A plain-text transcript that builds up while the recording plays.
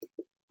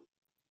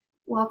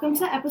Welcome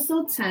to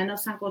episode 10 of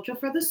Sancocho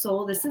for the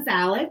Soul. This is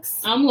Alex.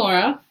 I'm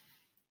Laura.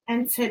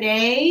 And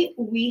today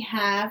we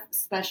have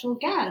special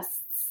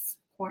guests,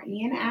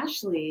 Courtney and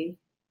Ashley.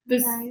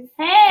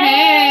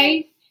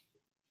 Hey!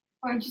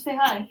 Why don't you say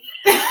hi?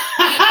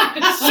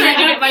 Trying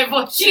to get my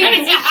voice. She's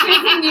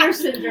shaking mirror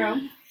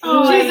syndrome.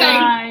 Oh my my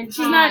God.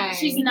 God.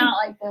 She's not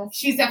like this.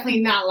 She's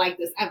definitely not like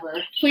this ever.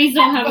 Please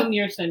don't have a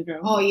mirror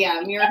syndrome. Oh,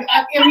 yeah. Mirror like,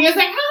 ah, and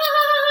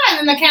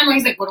then the camera,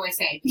 he's like, what do I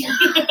say?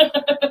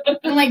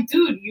 I'm like,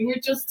 dude, you were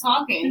just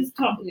talking.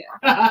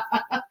 Yeah.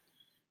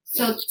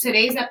 So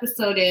today's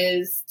episode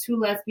is two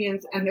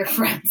lesbians and their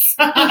friends.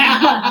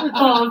 And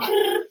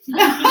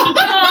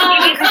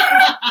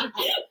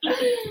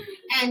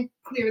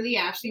clearly,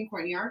 Ashley and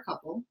Courtney are a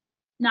couple.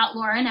 Not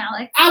Laura and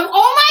Alex.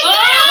 Oh my God!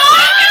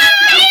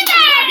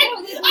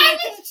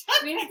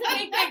 We have to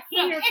make that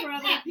clear for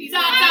other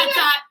people.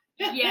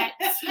 Yes.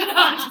 No,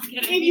 I'm just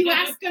kidding. If you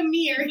ask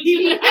Amir,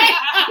 He's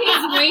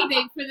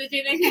waiting for the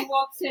day that he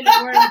walks in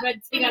and we're in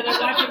bed together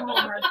watching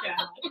Hallmark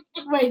Channel.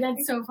 Wait,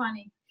 that's so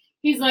funny.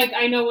 He's like,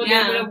 I know when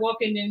they're going to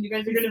walk in and you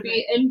guys are going to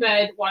be in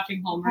bed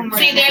watching Hallmark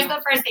See, Channel. there's the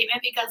first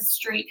statement because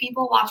straight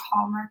people watch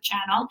Hallmark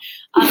Channel.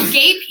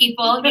 Gay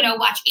people,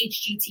 watch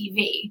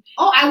HGTV.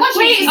 Oh, I watch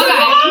Wait, it. so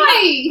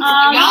why?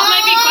 Y'all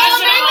might be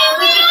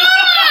questionable.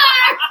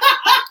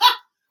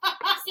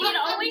 See, it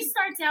always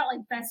starts out like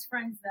best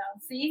friends, though.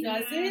 See?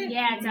 Does it?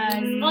 Yeah, it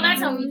does. Well,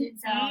 that's how we did,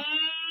 so.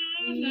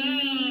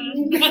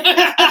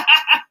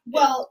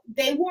 Well,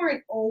 they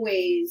weren't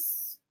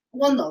always.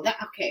 Well, no.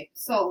 Okay.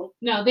 So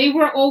No, they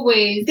were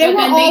always. they but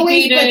were then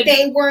always, dated. but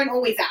they weren't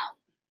always out.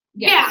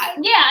 Yeah.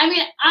 Yeah, I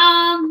mean,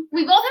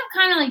 we both have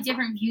kind of like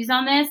different views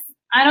on this.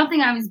 I don't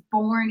think I was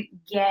born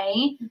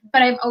gay,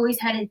 but I've always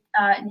had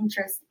an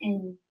interest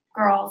in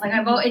girls. Like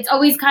it's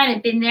always kind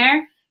of been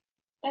there.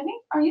 I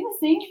think. Are you the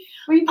same?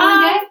 Were you born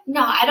gay?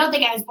 No, I don't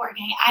think I was born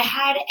gay. I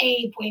had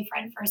a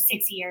boyfriend for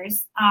 6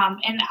 years,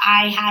 and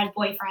I had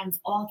boyfriends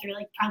all through,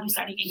 like, probably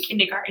starting in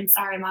kindergarten.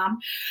 Sorry, Mom.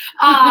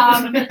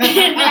 And then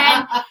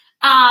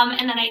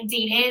I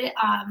dated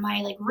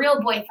my, like, real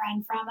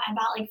boyfriend from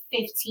about, like,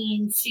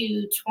 15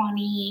 to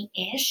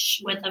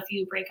 20-ish with a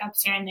few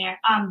breakups here and there.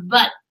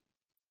 But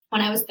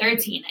when I was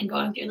 13 and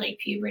going through, like,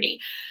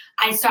 puberty,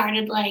 I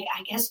started, like,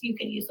 I guess you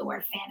could use the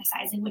word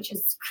fantasizing, which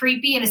is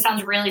creepy and it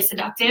sounds really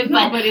seductive.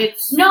 But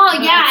it's And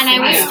I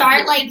would yeah.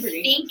 start, like,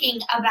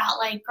 thinking about,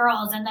 like,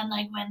 girls. And then,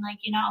 like, when, like,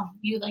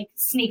 you, like,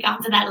 sneak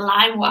onto that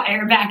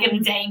LimeWire back in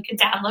the day and could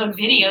download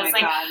videos. Oh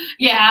my God.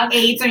 Yeah.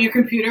 AIDS on your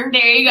computer.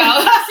 There you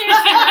go.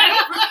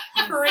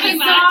 Pretty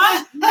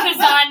much. It's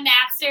on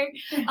Napster.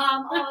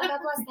 God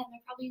bless them.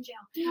 They're probably in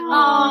jail.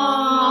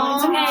 Oh,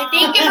 It's okay.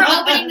 Thank you for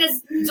opening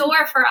this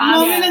door for us.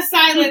 Moment of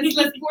silence.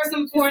 Let's pour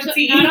some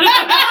tea.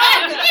 I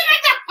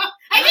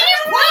think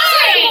it's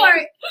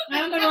porn.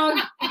 I'm the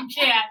wrong.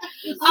 Yeah.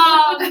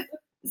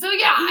 So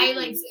yeah, I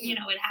like, it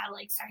had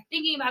like start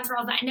thinking about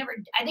girls. I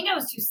think I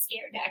was too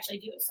scared to actually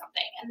do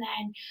something. And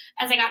then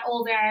as I got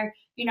older,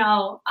 and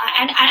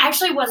I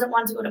actually wasn't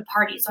one to go to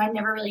parties. So I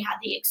never really had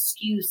the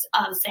excuse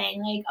of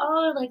saying like,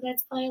 oh, like,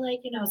 let's play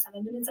like,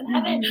 7 Minutes in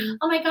Heaven. Mm-hmm.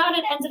 Oh my God,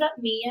 it ended up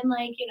me and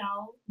like,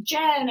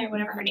 Jen or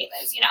whatever her name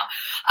is,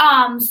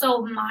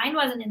 So mine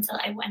wasn't until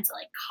I went to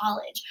like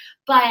college.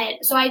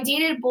 But so I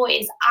dated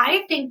boys.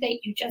 I think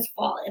that you just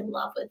fall in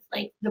love with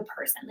like the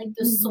person, like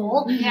the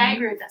soul. Yeah, I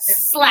agree with that too.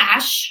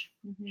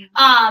 /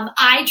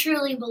 I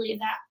truly believe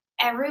that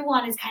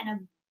everyone is kind of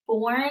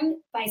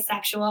born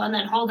bisexual. And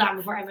then hold on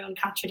before everyone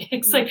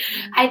contradicts. Like,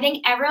 I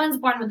think everyone's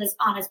born with this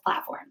honest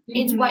platform.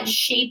 It's what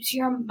shapes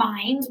your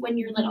mind when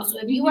you're little. So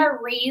if you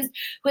are raised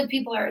with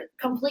people who are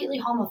completely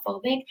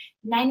homophobic,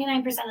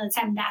 99% of the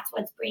time, that's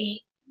what's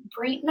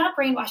not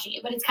brainwashing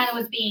you, but it's kind of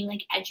what's being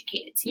like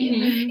educated to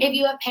you. If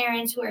you have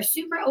parents who are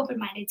super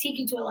open-minded, take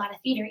you to a lot of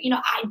theater.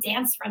 I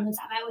danced from the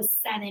time I was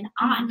 7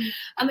 on.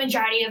 A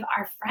majority of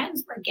our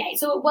friends were gay,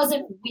 so it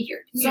wasn't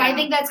weird. So I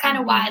think that's kind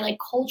of why, like,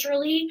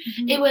 culturally,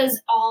 it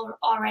was all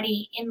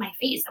already in my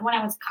face. And when I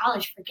went to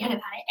college, forget about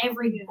it.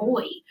 Every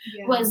boy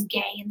was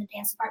gay in the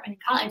dance department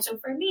in college. So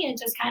for me, it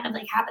just kind of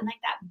like happened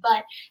like that.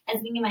 But as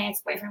me and my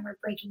ex-boyfriend were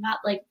breaking up,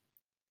 like,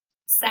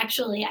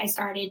 sexually, I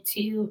started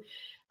to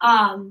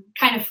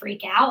kind of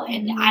freak out,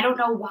 and I don't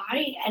know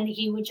why. And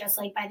he would just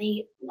like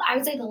I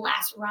would say the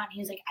last run, he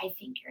was like, I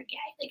think you're gay.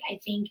 Like, I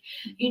think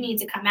you need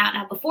to come out.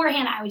 Now,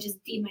 beforehand, I would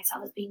just deem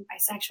myself as being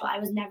bisexual. I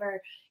was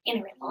never in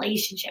a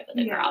relationship with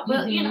a girl,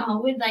 but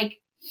we'd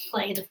like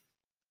play the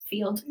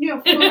field.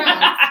 Yeah, for real.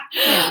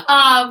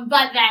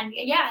 But then,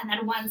 and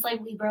then once like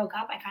we broke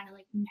up, I kind of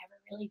like never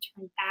really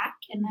turned back,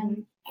 and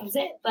then that was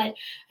it. But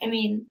I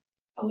mean,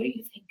 what do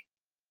you think?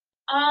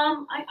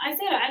 I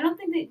said I don't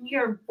think that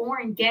you're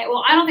born gay.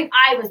 Well, I don't think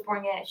I was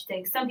born gay. I should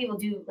think some people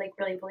do like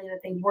really believe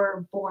that they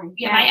were born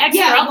gay. Yeah, my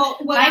ex-girl,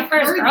 my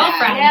first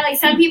girlfriend. Yeah, like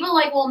some people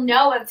like will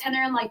know at 10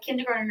 they're in like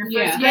kindergarten or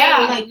first grade.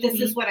 Like, this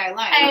is what I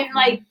like. And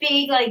like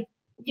big like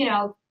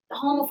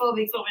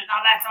homophobic, so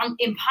that's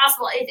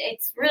impossible.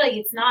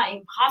 It's not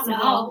impossible.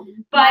 No.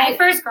 But My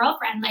first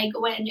girlfriend, like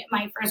when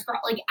my first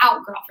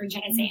out girlfriend,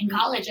 should I say, in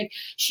college, like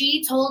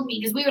she told me,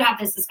 because we would have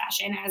this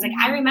discussion. And I was like,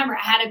 I remember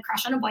I had a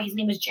crush on a boy. His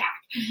name was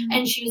Jack.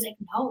 And she was like,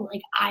 no,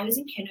 like I was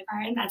in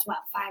kindergarten. That's what,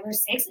 5 or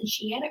 6. And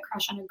she had a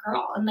crush on a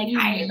girl. And like,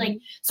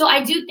 so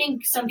I do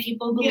think some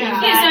people believe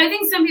that. Yeah, so I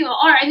think some people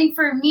are. I think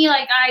for me,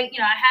 like I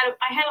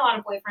had a lot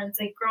of boyfriends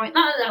like growing.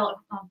 Not a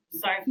lot.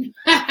 Sorry.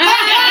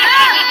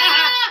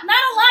 Not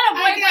a lot of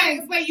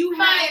boyfriends. But you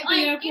But had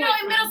like,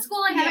 in middle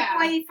school, I had a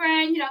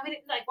boyfriend. We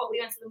didn't, we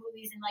went to the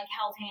movies and like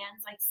held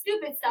hands, like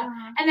stupid stuff.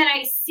 And then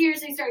I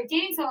seriously started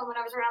dating someone when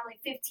I was around like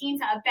 15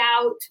 to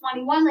about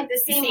 21, like the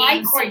same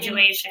like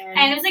situation.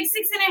 And it was like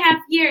 6.5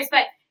 years,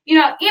 but.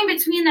 In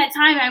between that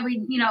time, I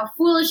would,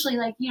 foolishly,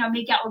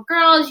 make out with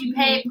girls. You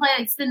play,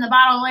 like, spin the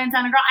bottle, lands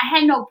on a girl. I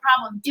had no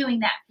problem doing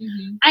that.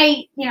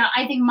 I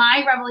think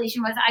my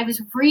revelation was I was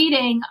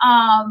reading,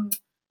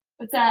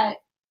 what's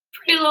that?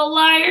 Pretty Little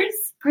Liars.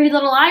 Pretty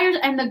Little Liars,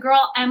 and the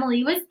girl,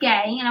 Emily, was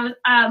gay. And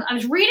I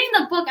was reading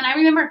the book, and I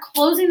remember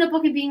closing the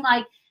book and being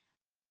like,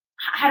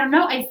 I don't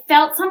know, I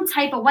felt some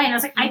type of way. And I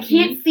was like, I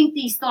can't think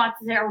these thoughts.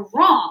 They're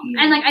wrong.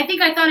 And, I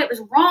think I thought it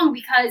was wrong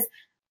because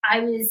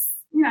I was,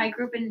 I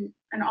grew up in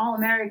an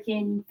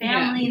all-American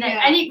family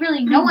that I didn't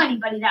really know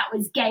anybody that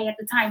was gay at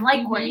the time,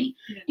 like Courtney,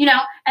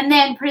 and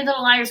then Pretty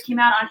Little Liars came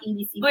out on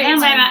ABC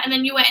Family. And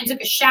then you went and took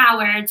a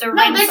shower to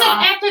rinse this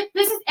off.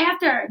 This is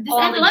after.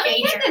 Let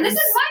me get this. This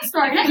is my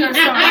story, not your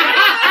story.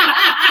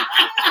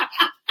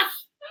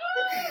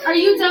 Are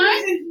you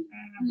done?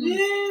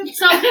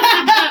 So,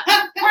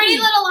 Pretty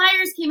Little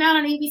Liars came out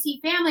on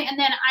ABC Family, and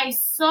then I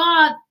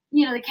saw,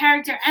 the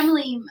character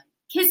Emily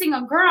kissing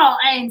a girl,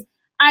 and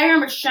I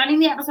remember shutting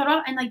the episode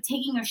off and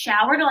taking a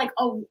shower to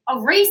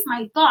erase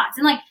my thoughts.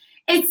 And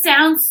it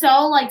sounds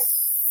so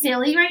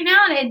silly right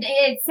now. And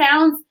it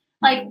sounds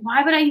like,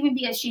 why would I even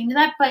be ashamed of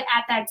that? But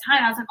at that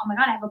time I was like, oh my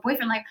God, I have a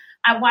boyfriend.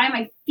 Why am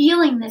I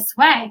feeling this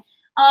way?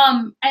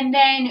 And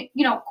then,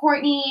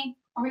 Courtney,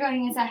 are we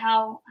going into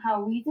how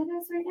we did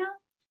this right now?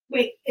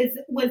 Wait,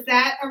 was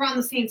that around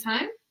the same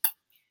time?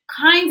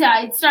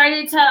 Kinda. It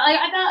started to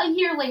about a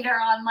year later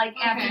on,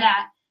 after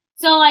that.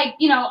 So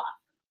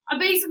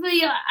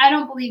basically, I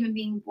don't believe in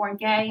being born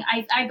gay.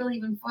 I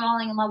believe in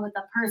falling in love with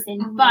a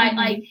person. But,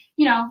 I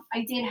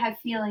did have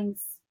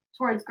feelings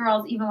towards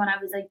girls even when I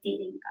was,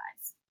 dating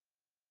guys.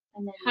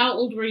 And then, how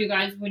old were you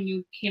guys when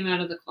you came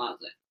out of the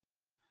closet?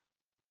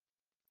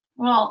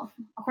 Well,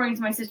 according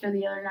to my sister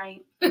the other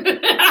night,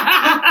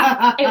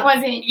 it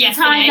wasn't the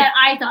time that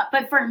I thought.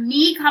 But for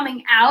me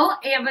coming out,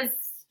 it was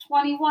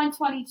 21,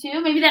 22.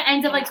 Maybe the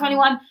end of,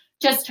 21.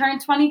 Just turned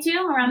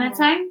 22 around that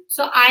time.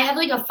 So I have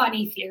a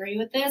funny theory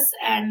with this,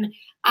 and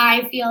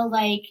I feel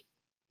like,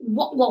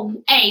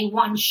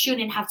 one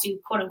shouldn't have to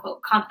quote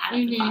unquote come out of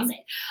the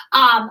closet.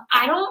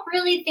 I don't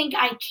really think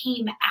I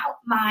came out.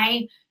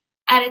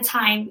 At a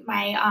time,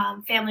 my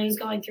family was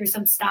going through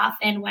some stuff,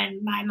 and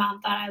when my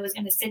mom thought I was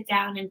going to sit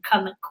down and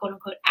come, quote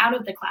unquote, out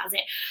of the closet,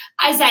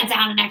 I sat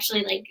down and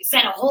actually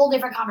said a whole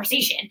different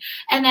conversation.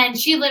 And then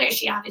she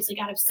obviously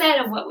got upset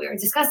of what we were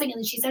discussing, and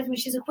then she said to me,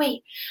 she's like,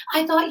 "Wait,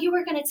 I thought you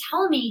were going to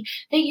tell me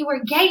that you were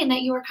gay and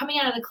that you were coming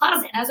out of the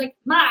closet." And I was like,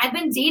 "Ma, I've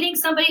been dating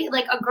somebody,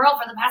 a girl,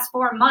 for the past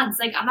 4 months.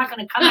 I'm not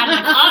going to come out of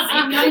the closet."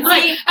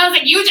 I was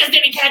like, "You just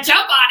didn't catch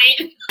up on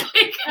it."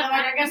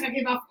 I guess I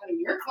came out of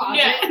your closet.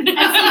 Yeah. And see,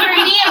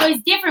 for me, it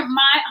was different.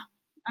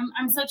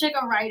 I'm such a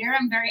writer.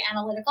 I'm very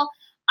analytical.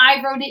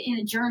 I wrote it in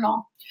a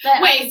journal.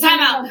 Wait, time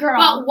out.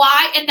 But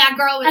why? And that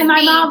girl was and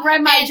my mom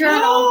read my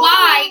journal.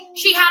 Why?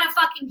 She had a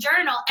fucking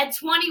journal at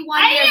 21 years old.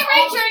 I didn't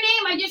write your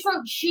name. I just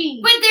wrote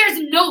she. But there's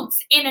notes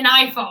in an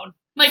iPhone.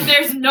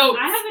 There's notes.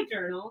 I have a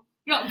journal.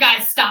 No,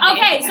 guys, stop it.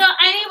 Okay, so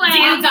anyway.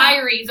 Dan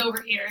Diaries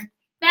over here.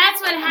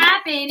 That's what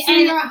happened.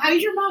 So how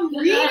did your mom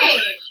read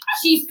it?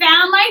 She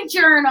found my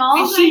journal.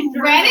 And she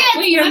read it?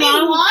 Wait, your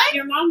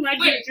mom read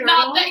your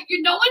journal?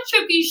 No one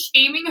should be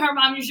shaming her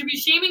mom. You should be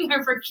shaming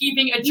her for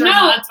keeping a journal.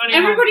 No,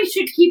 everybody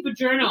should keep a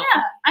journal.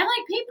 Yeah, I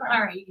like paper.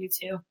 All right, you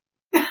too.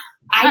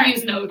 I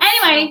use notes.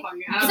 Anyway,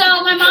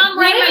 so my mom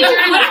read my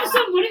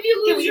journal. What if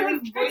you lose your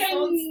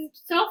freaking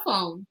cell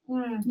phone?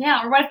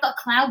 Yeah, or what if the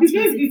cloud takes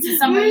it to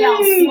somebody else?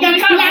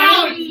 The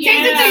cloud takes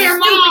it to your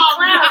mom.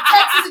 Cloud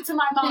texts it to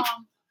my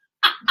mom.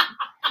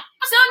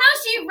 So no,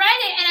 she read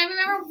it, and I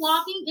remember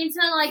walking into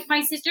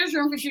my sister's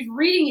room because she was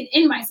reading it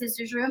in my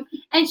sister's room,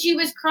 and she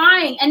was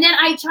crying. And then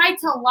I tried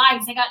to lie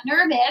because I got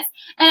nervous,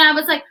 and I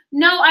was like,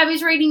 "No, I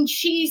was writing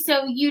she,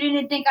 so you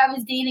didn't think I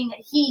was dating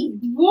a he."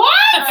 What?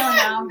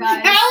 I don't know,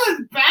 guys. That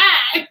was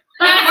bad.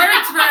 It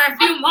worked for a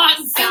few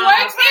months. It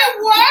worked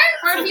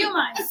for a few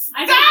months.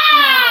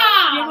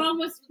 Stop! Your mom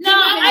was. No,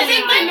 I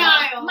think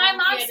denial. my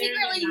mom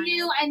secretly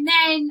knew, and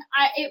then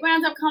it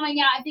wound up coming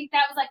out. I think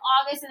that was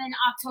August, and then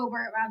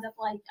October it wound up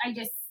I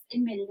just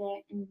admitted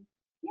it, and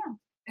yeah.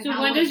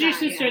 So when does your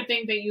sister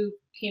think that you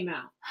came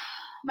out?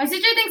 My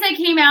sister thinks I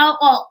came out.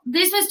 Well,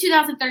 this was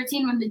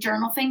 2013 when the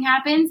journal thing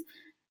happened.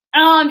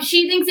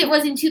 She thinks it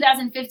was in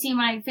 2015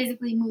 when I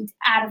physically moved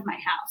out of my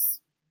house.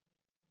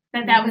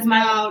 that was my.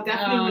 No,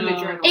 definitely when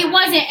the journal. It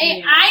wasn't.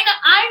 Yeah.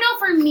 I know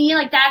for me,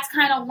 like that's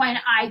kind of when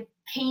I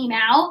came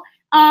out.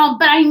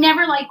 But I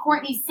never, like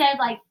Courtney said,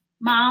 like,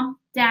 Mom,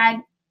 Dad,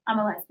 I'm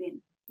a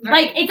lesbian.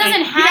 Like, it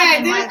doesn't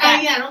happen like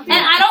that. I don't think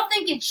And I don't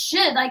think it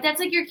should. Like, that's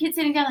like your kid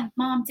sitting down, like,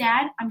 Mom,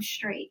 Dad, I'm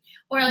straight.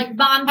 Or like,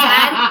 Mom, Dad,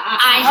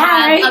 I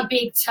have Alright. a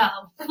big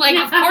toe. Like,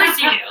 of course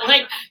you do.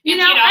 Like, You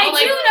know, I like,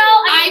 do know.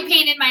 I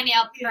painted my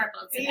nail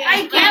purple today.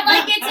 I get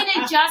like it's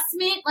an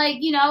adjustment, like,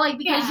 you know, like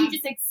because Yeah. you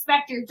just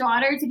expect your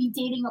daughter to be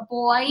dating a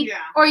boy Yeah.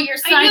 or your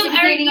son to be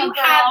dating a you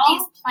have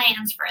these girl.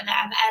 plans for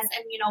them and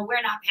you know,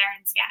 we're not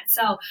parents yet.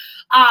 So,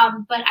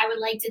 but I would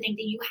like to think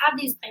that you have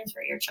these plans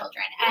for your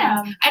children.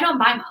 And Yeah. I know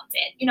my mom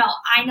did. You know,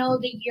 I know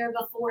the year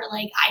before,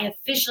 like, I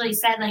officially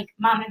said, like,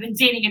 Mom, I've been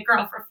dating a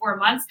girl for 4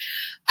 months.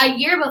 A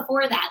year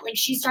before that, like,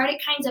 she started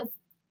kind of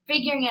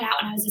figuring it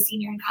out when I was a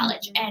senior in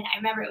college. And I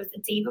remember it was the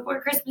day before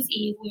Christmas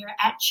Eve. We were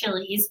at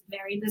Chili's,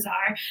 very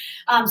bizarre.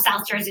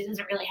 South Jersey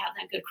doesn't really have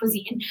that good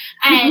cuisine.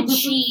 And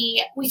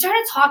we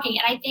started talking,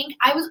 and I think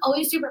I was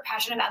always super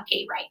passionate about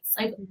gay rights.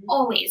 Like,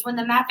 always. When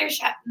the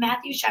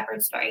Matthew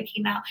Shepard story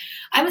came out,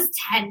 I was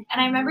 10, and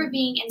I remember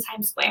being in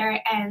Times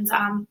Square, and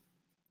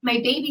my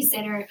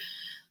babysitter,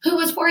 who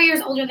was 4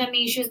 years older than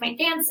me, she was my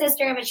dance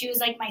sister, but she was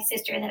like my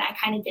sister that I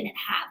kind of didn't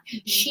have.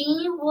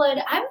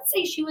 I would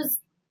say she was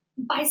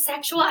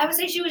bisexual. I would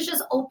say she was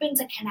just open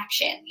to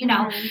connection, you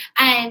know.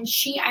 And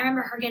I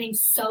remember her getting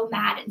so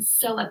mad and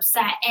so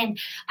upset. And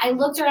I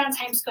looked around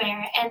Times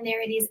Square, and there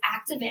were these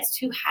activists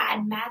who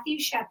had Matthew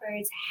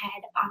Shepard's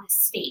head on a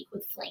stake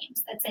with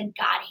flames that said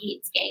 "God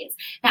hates gays."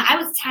 Now I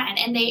was 10,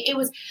 and it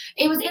was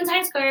in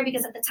Times Square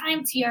because at the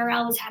time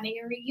TRL was having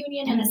a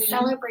reunion and a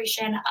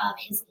celebration of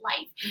his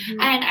life.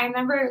 And I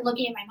remember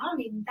looking at my mom and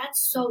being, that's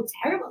so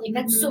terrible. Like,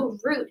 that's so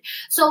rude.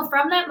 So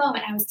from that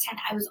moment, I was 10.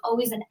 I was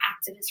always an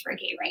activist for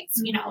gay rights,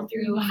 you know,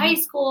 through high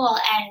school.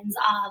 And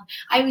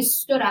I always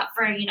stood up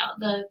for, you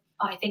know,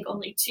 I think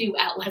only 2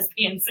 out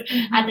lesbians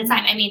at the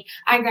time. I mean,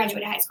 I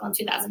graduated high school in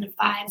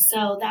 2005,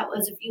 so that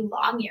was a few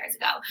long years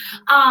ago.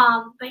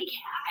 But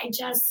yeah,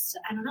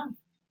 I don't know.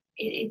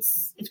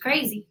 It's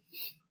crazy.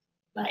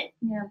 But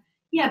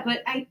Yeah,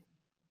 but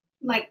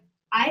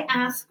I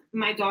ask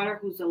my daughter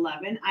who's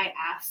 11, I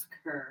ask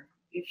her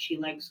if she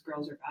likes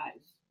girls or guys.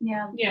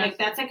 Yeah. Like,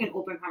 that's like an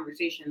open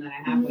conversation that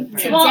I have with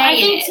her. Well, I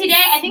Today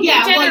think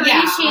the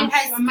generation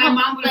has my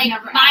mom would have like,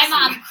 never my asked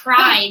mom me.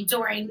 cried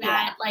during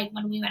that, like,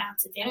 when we went out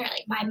to dinner.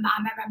 Like, my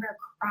mom, I remember,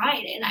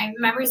 cried, and I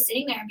remember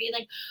sitting there and being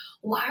like,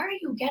 why are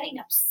you getting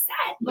upset?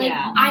 Like,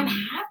 Yeah. I'm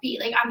happy.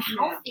 Like, I'm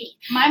healthy.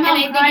 My And I mom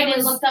think cried it and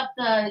was- looked up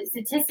the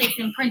statistics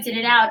and printed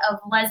it out of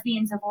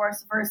lesbian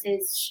divorce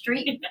versus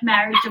straight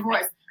marriage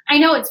divorce. I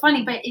know it's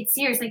funny, but it's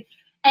serious. Like,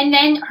 and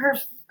then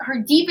her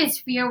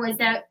deepest fear was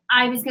that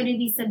I was going to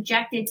be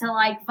subjected to,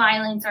 like,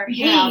 violence or hate.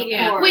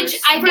 Yeah, of course. Which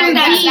I For think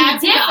that's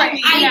being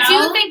different, I you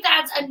know? do think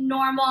that's a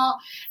normal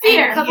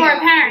Fear and for our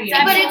parents.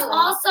 Yeah. but it's absolutely.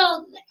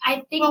 also,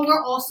 I think, But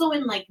we're also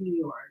in, like, New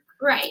York.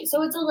 right.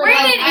 So it's a We're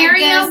little. in an I area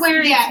guess,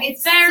 where yeah,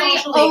 it's it's very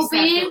socially open.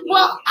 acceptable.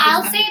 Well,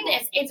 I'll say Acceptable.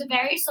 this: it's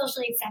very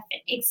socially accepted,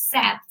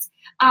 except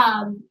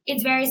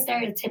it's very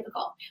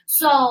stereotypical.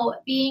 So,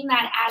 being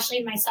that Ashley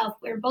and myself,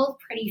 we're both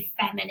pretty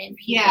feminine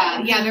people.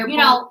 Yeah, they're You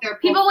both, know, they're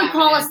both People would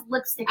call us feminine.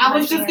 lipstick. I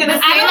was just lesbians.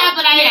 gonna I say know,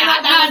 but I didn't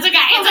know that. It's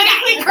okay. It's okay.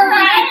 Politically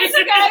correct. It's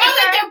okay. I was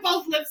like, they're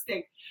both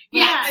lipstick.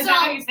 Yeah. Is So that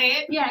how you say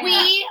it? Yeah.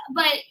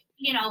 but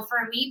you know,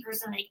 for me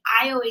personally,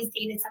 I always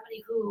dated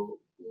somebody who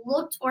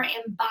looked or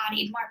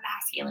embodied more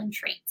masculine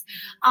traits.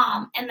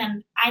 And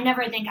then I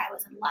never think I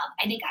was in love.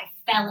 I think I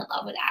fell in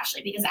love with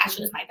Ashley because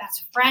Ashley was my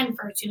best friend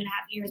for 2.5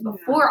 years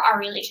before our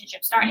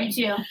relationship Me started.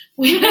 too.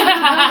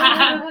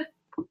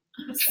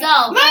 So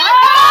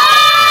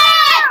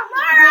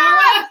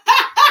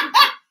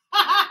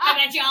I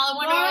bet y'all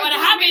wonder what would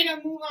have happened.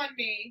 To move on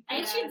me.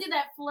 And she did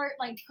that flirt,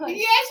 like, push. Yeah,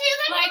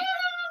 she's like,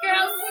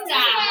 Girl,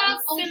 stop.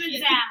 Simmer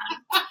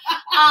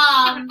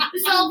down.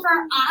 So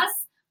for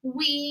us,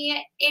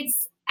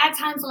 it's at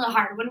times a little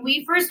hard. When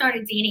we first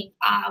started dating,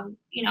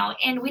 you know,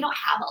 and we don't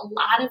have a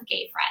lot of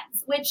gay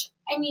friends, which,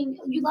 I mean,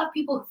 you love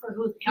people for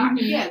who they are.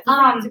 yeah, it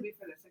doesn't have to be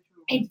for the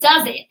sexual. It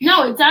doesn't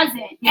No, it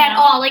doesn't. you at know?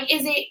 all. Like,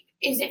 is it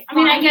I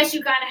mean, I fun? guess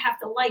you kind of have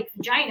to like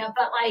vagina,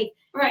 but, like,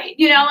 Right.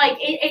 you know, like,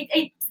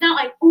 it's not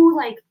like, ooh,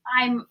 like,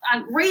 I'm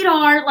on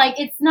radar. Like,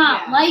 it's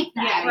not Yeah. like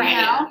that, Yeah, right?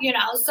 yeah. You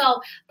know,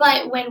 so,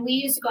 but when we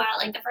used to go out,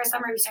 like the first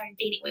summer we started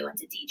dating, we went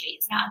to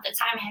DJ's. Now, at the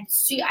time,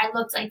 I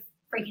looked like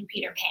freaking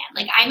Peter Pan.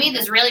 Like, I made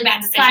this really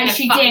bad decision But to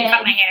she fucking did.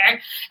 cut my hair,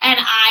 and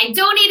I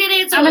donated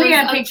it. So I'm going to it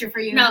get was a picture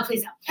for you. No,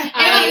 please don't.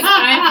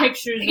 I have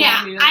pictures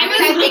Yeah, of you. I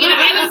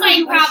was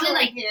like probably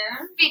like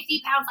here.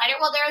 50 pounds lighter.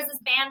 Well, there was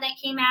this band that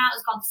came out. It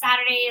was called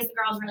Saturdays. The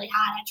girl was really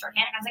hot, had short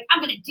hair, and I was like,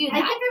 I'm gonna do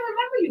I that. think I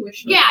remember you with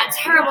short Yeah, hair.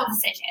 terrible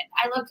decision.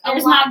 I looked a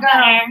There's lot my girl.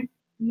 better.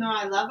 No,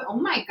 I love it.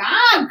 Oh my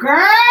god, girl!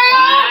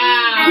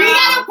 Wow. We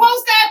gotta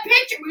post that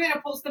picture. We're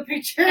gonna post the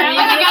picture. Yeah, Oh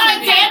my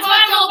god, the dance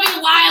one will be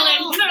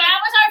wildin'. That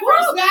was our Woo,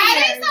 first that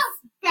years. is a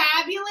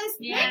fabulous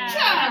Yeah. picture.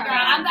 Yeah, girl,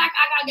 I'm back.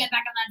 I gotta get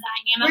back on that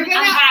diet game. We're I'm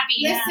gonna-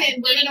 happy.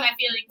 listen, we're Eating gonna- my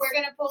feelings. We're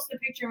gonna post the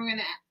picture. And we're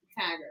gonna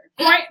tag her.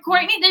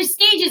 Courtney. There's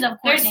stages of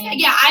There's, Courtney.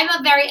 yeah, I'm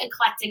a very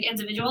eclectic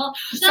individual.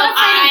 She's So not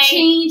afraid I to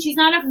change. She's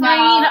not afraid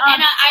no, of.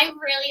 and I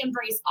really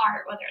embrace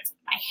art, whether it's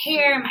my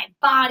hair, my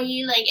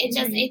body, like it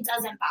just it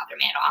doesn't bother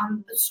me at all.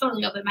 I'm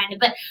totally open minded.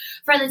 But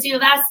for the two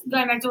of us,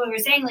 going back to what we were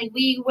saying, like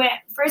we went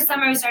first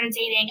summer we started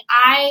dating.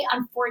 I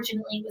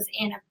unfortunately was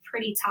in a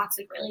pretty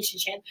toxic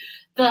relationship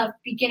the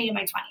beginning of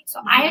my 20s.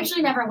 So I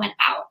actually never went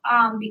out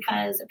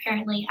because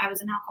apparently I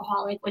was an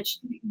alcoholic, which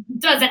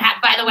doesn't happen.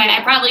 By the way,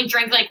 I probably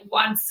drink like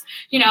once,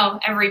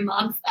 every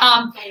month.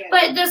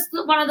 But this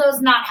one of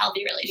those not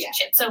healthy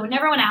relationships. So we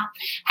never went out.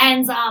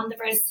 And the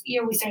first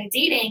year we started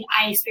dating,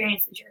 I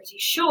experienced the Jersey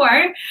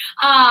Shore.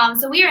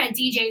 So we were at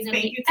DJ's and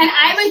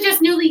I was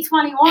just newly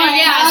 21.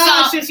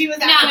 Yeah, so she was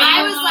no,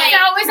 I was like, so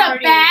it was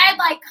party. a bad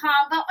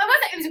combo.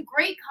 It was a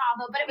great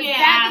combo, but it was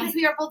bad because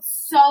we were both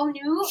so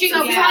new. She so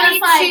was it was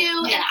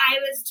 22 and I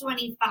was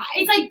 25.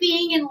 It's like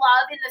being in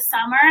love in the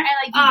summer and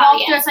like you Oh,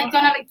 both yeah, just like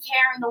don't have a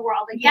care in the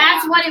world. Like Yeah.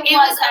 that's what it It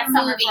was was that a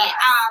summer movie. for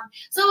us.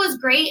 So it was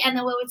great. And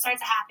then what would start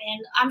to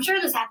happen, I'm sure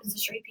this happens to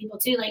straight people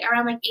too, like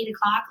around like 8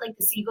 o'clock, like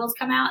the seagulls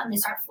come out and they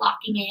start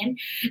flocking in.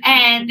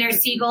 And there's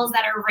seagulls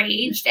that are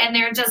raged and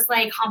they're just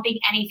like humping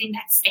anything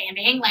that's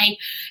standing. Like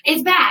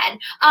it's bad.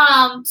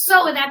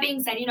 So with that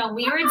being said,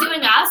 we were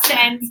doing us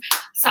and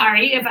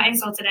sorry if I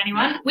insulted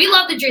anyone. We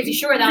love the Jersey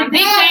Shore though. I'm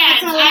big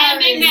fans. I am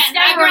big fans.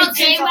 My girl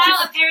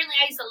JWoww, apparently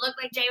I used to look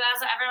like JWoww,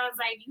 so everyone's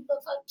like, you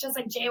look just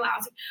like JWoww. I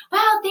was like,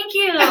 wow, thank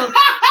you.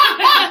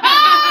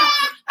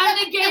 I'm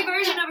the gay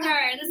version of her.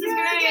 This is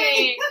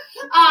great.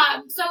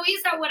 So we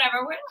start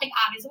whatever. We're like,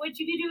 obviously, what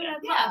you do it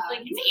at love.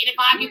 Like it's 8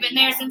 o'clock. You've been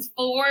there since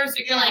 4, so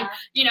you're like,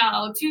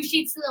 2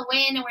 sheets to the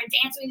wind, and we're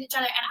dancing with each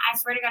other. And I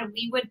swear to God,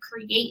 we would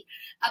create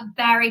a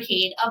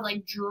barricade of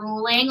like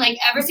drooling. Like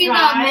ever seen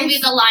the movie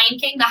The Lion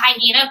King? The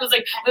hyena was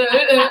like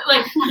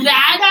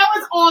that. That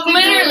was all the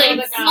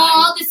Literally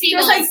all the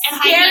seagulls Just like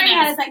and staring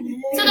hyenas. at us like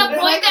To the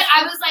point that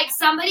I was like,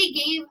 somebody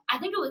gave, I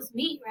think it was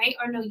me, right?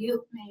 Or no,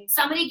 you.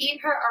 Somebody gave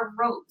her a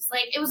rose.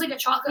 Like, it was like a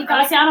chocolate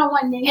got rose. down on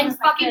one knee And was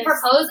fucking like this.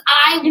 proposed.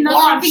 I In the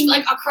launched fucking-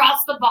 like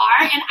across the bar.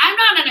 And I'm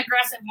not an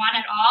aggressive one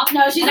at all.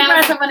 No, she's And I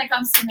was aggressive when it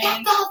comes to me.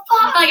 What the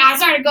fuck? Like, I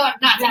started going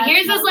nuts. And That's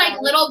here's this, like,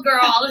 hilarious. little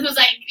girl who's,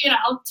 like,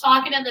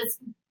 talking to this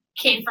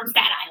kid from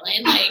Staten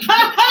Island. Like,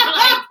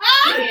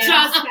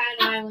 just,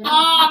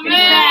 oh, It's man.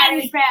 bad.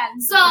 It's bad.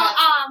 So,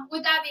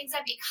 with that being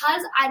said,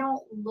 because I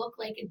don't look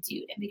like a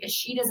dude, and because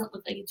she doesn't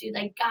look like a dude,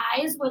 like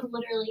guys would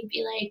literally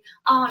be like,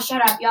 "Oh,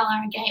 shut up, y'all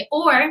aren't gay,"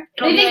 or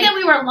They think that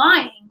we were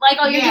lying. Like,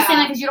 oh, you're just saying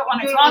that because you don't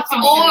want to talk to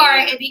me. or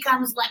it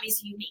becomes let me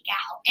see you make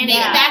out, and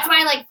Yeah. that's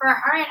why, like, for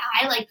her and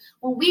I, like,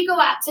 when we go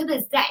out to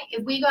this day,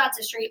 if we go out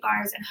to straight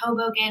bars in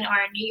Hoboken or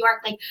in New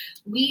York, like,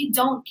 we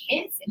don't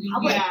kiss in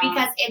public Yeah.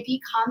 because it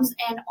becomes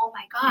an oh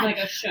my god. Like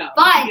a show.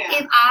 But Yeah.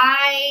 if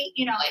I,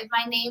 if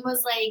my name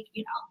was like,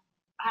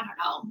 I don't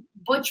know,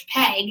 Butch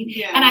Peg,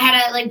 and I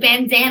had a like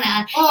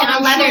bandana and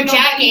a leather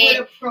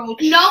jacket, no one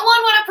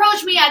would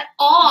approach me at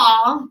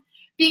all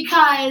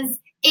because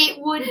it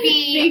would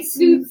be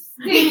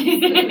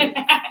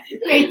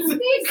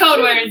code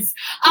words.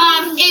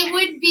 It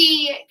would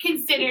be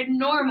considered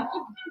normal.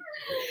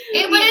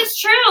 But it's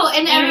true,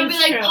 and everyone would be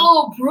like, true.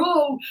 "Oh,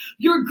 bro,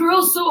 your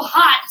girl's so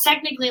hot."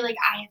 Technically, like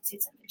I have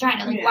tits and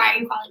vagina. Like, Yeah. why are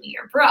you calling me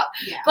your bro?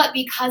 Yeah. But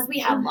because we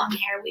have long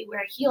hair, we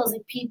wear heels.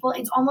 Like people,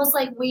 it's almost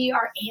like we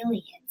are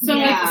aliens. So,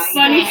 Yeah, like,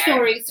 funny yeah.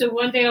 story. So,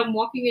 one day I'm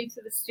walking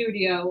into the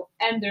studio,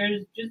 and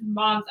there's just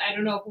moms. I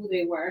don't know who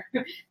they were.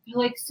 They're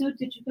like, "So,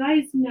 did you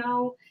guys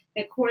know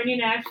that Courtney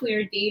and Ashley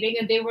are dating?"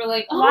 And they were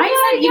like, "Oh, Why is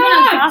my that even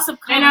God." a gossip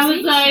And I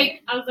conversation?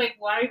 was like,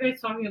 "Why are you guys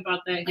talking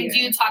about that Like, here?" do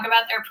you talk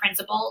about their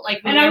principal,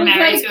 like who And I they're was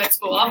married like- to at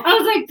school? I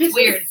was like, "This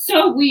Weird. is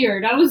so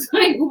weird." I was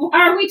like,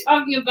 "Why are we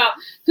talking about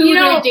who You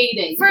know, they're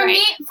dating?" For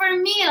me,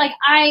 like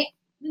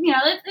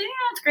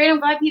it's great. I'm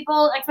glad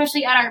people,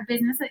 especially at our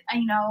business,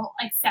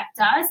 accept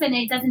us, and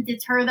it doesn't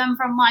deter them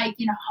from like,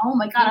 oh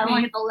my god, I don't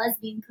want to get the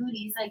lesbian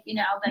cooties, like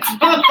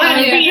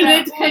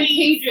It's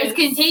contagious. it's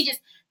contagious.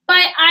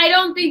 But I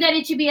don't think that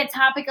it should be a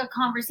topic of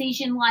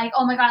conversation. Like,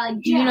 oh my god,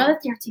 like, do you know that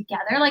they're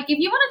together? Like, if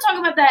you want to talk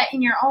about that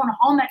in your own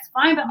home, that's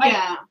fine. But like,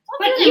 Yeah.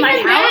 don't do it in my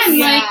even house. then,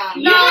 Yeah. like,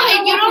 No, you you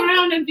don't don't- walk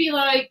around and be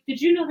like,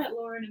 "Did you know that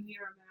Lauren and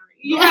Mira are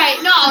married?" Right?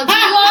 No. Well,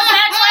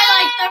 that's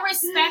why, like, the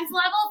respect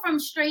level from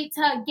straight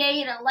to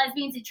gay to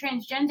lesbian to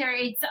transgender,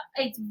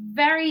 it's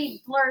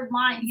very blurred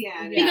lines.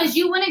 Yeah. Because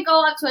you wouldn't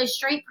go up to a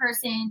straight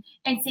person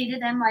and say to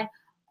them, like,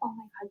 oh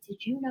my god,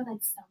 did you know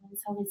that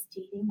so-and-so is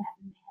dating that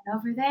man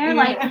over there?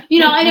 Like, and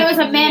it was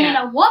a man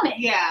and a woman.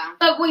 Yeah.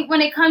 But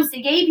when it comes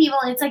to gay people,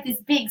 it's like this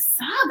big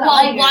saga. Well,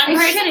 like, one it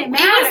person. shouldn't It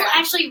matter. was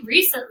actually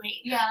recently.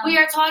 Yeah. We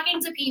are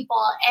talking to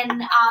people,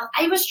 and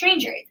I was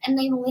strangers, and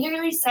they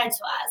literally said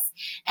to us,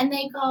 and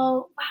they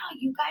go, "Wow,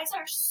 you guys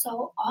are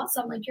so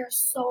awesome! Like you're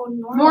so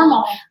normal.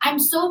 normal. I'm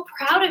so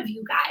proud of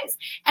you guys."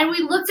 And we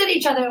looked at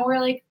each other, and we're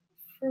like,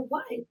 "For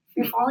what?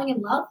 you're falling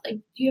in love. Like,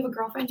 do you have a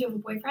girlfriend? Do you have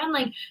a boyfriend?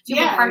 Like, do you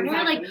have a partner?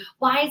 exactly. Like,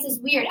 why is this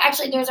weird?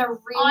 Actually, there's a really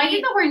Oh, I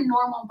think the word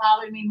normal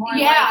bothered me more.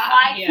 Yeah. Like,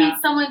 why Yeah.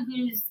 can't someone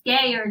who's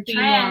gay or Be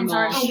trans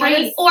or normal.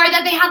 straight? or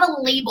that they have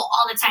a label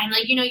all the time.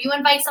 Like, you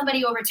invite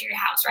somebody over to your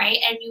house, right?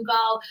 And you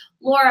go,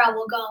 Laura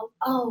will go,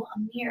 oh,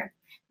 Amir,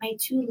 my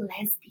 2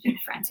 lesbian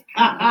friends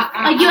are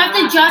coming. Like, you have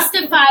to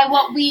justify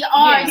what we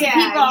are Yeah. to Yeah,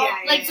 people. yeah.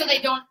 Like, so they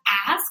don't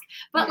ask.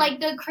 But Yeah. like,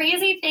 the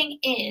crazy thing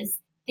is,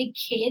 the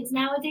kids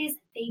nowadays,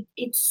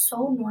 it's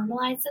so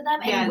normalized to them,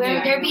 and Yeah, where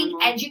it's they're very being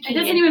normal. It educated.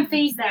 doesn't even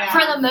phase them. Yeah.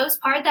 For the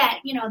most part, that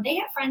they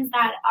have friends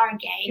that are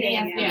gay. They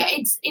have, Yeah.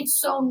 it's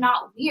so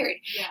not weird.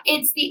 Yeah.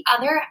 It's the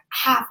other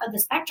half of the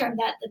spectrum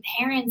that the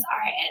parents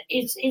are.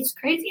 It's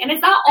crazy, and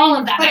it's not all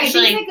of them But I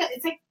actually. think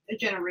it's like a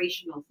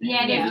generational thing.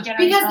 Yeah, it is a generational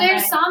Because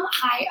there's thing. some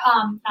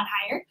not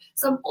higher,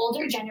 some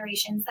older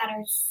generations that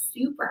are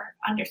super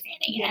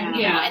understanding, and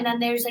Yeah. and then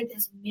there's like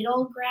this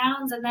middle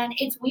grounds, and then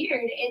it's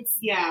weird. It's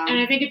Yeah. And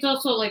I think it's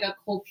also like a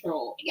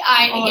cultural.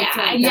 I I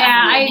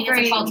think agree.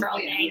 it's a cultural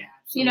Yeah, thing. yeah,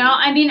 You know,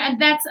 I mean,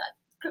 that's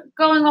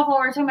going off what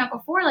we were talking about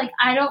before. Like,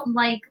 I don't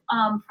like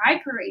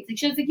pride parades. Like,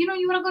 she was like, you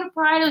want to go to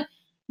pride? Like,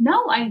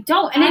 no, I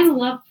don't. And I it's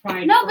love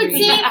Pride. no, but Parade.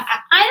 see,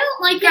 I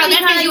don't like Girl, it that's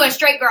because because you a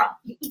straight girl.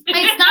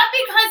 it's not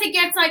because it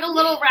gets like a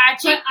little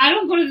ratchet. But I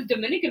don't go to the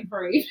Dominican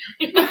parade.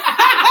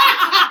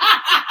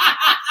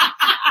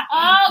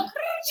 Oh,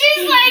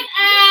 She's like,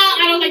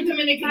 I don't like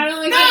Dominican. I don't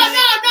like No,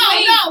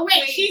 Dominican.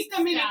 wait. She's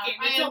Dominican. Stop.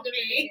 It's I am okay.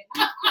 Dominican.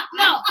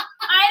 no,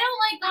 I don't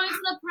like going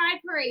to the pride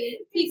parade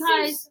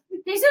because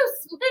this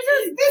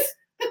is.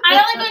 I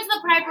don't like going to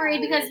the pride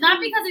parade because not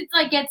because it's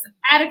like gets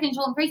out of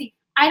control and crazy.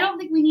 I don't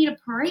think we need a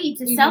parade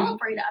to Mhm.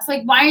 celebrate us.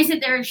 Like, why is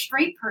it there a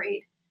straight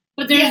parade?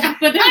 But there's Yeah.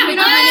 but there's You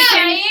know what I'm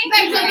saying?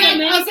 That's There's okay. a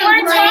Dominican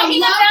We're parade.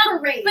 talking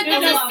about- but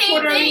There's that's a the same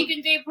Puerto thing.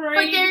 Rican Day But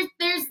parade.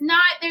 there's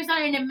not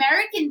an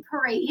American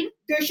parade.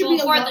 There should Well,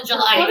 be a 4th love of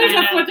July. Well, there's a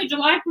I know. 4th of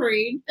July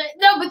parade.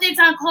 No, but it's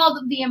not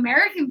called the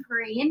American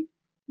parade.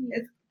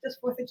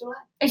 Just 4th of July.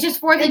 It's just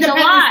 4th of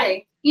Independence July.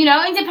 Day.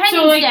 Independence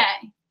So, like,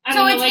 Day. I So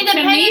don't know, it's like, to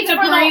me, independence the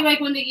for the- parade, like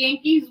when the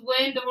Yankees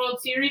win the World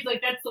Series, like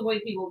that's the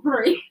white people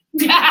parade.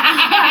 Bro, you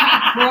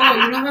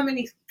know how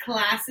many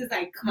classes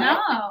I cut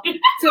No.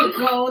 to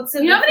go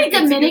to You know how many the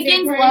freaking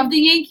Dominicans parade? love the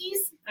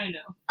Yankees? I know.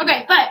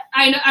 Okay, but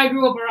I know. I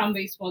grew up around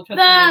baseball. Trust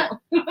me. I know.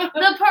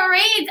 the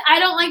parades, I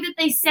don't like that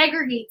they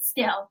segregate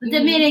still. The Mhm.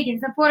 Dominicans,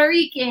 the Puerto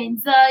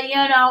Ricans,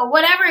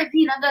 whatever,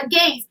 the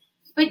gays.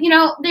 But,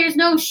 there's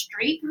no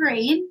straight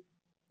parade.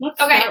 Let's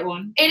Okay. start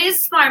one. It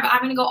is smart, but I'm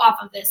going to go off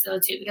of this though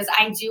too, because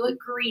I do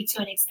agree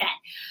to an extent.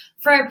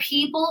 For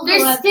people who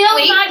There's have, still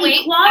wait, not wait,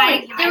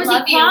 equality. I There was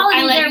love equality.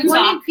 You. I let There you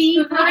talk. wouldn't be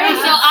So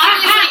parades.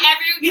 obviously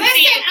everyone can see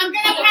Listen, it. I'm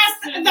gonna Oh, pass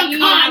the obviously.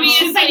 comments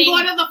and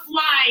Lord of the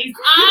Flies. You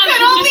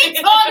can only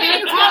talk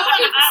in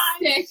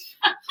Stick.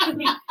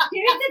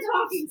 Here's the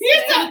talking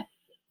Here's stick.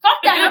 Fuck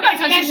that. I'm not That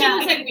touching shit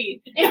looks that. like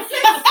weed. It's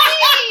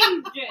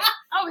sage.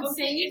 Oh, it's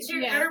Okay, sage. it's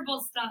your Yeah.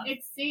 herbal stuff.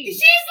 It's She's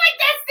sage. like,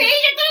 that's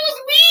sage. I thought it was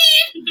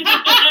weed.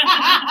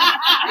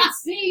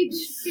 It's sage.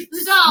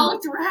 So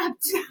It's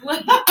wrapped.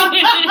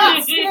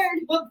 I'm scared.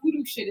 What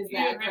voodoo shit is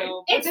that,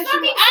 bro? it's What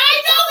fucking. the shit-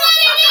 I know what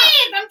it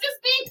is. I'm just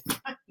being.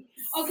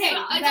 Okay,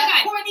 So, it's that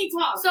okay. corny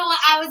talk. So what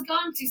I was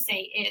going to say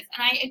is,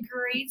 and I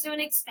agree to an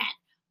extent,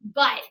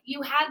 but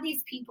you have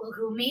these people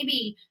who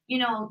maybe,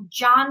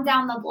 John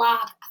down the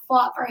block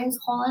fought for his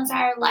whole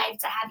entire life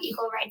to have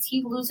equal rights.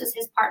 He loses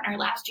his partner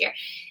last year.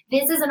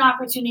 This is an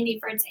opportunity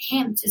for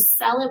him to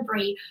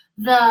celebrate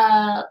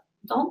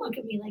don't look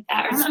at me like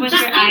that or squint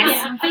your eyes.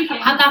 I'm thinking.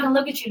 I'm not gonna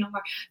look at you no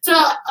more.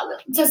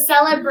 To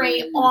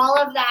celebrate all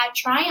of that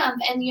triumph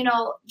and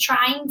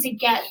trying to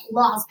get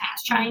laws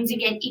passed, trying to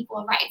get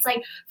equal rights.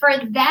 Like for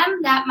them,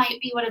 that might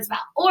be what it's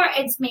about, or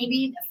it's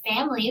maybe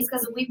families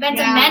because we've been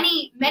to Yeah.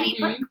 many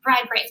Mhm.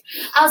 Pride parades.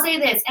 I'll say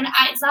this, and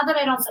it's not that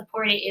I don't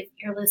support it. If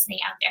you're listening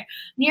out there,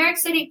 New York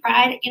City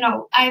Pride,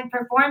 I've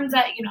performed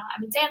at,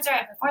 I'm a dancer.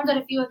 I performed at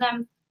a few of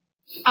them.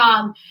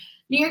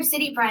 New York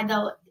City Pride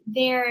though.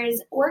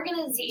 There's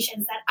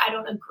organizations that I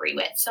don't agree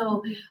with.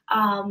 So,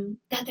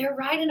 that they're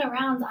riding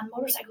around on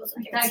motorcycles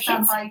with their That's kids,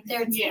 not like- their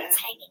kids Yeah.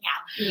 hanging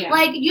out. Yeah.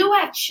 Like, you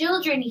have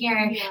children here,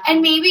 Yeah.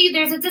 and maybe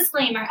there's a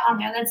disclaimer on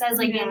there that says,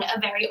 like, Yeah. in a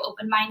very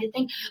open-minded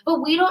thing,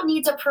 but we don't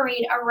need to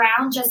parade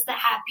around just to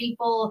have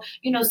people,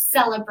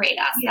 celebrate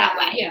us that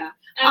way. Yeah.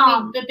 I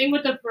Um, mean, the thing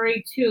with the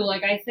parade too,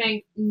 like I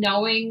think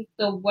knowing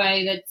the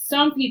way that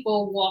some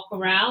people walk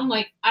around,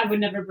 like I would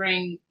never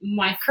bring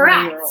my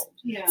Correct. 4-year-old.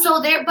 Yeah.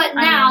 So but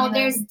I now know.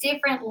 there's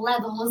different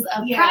levels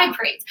of Yeah. pride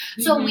parades.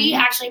 So Mhm. we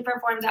actually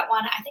performed at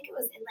one, I think it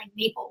was in like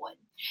Maplewood.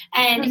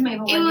 And It was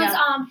Maplewood, it was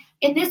yeah.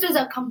 and this was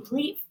a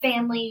complete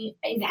family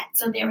event.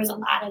 So there was a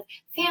lot of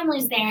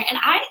families there, and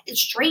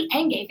straight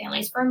and gay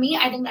families. For me,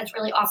 I think that's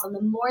really awesome.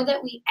 The more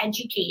that we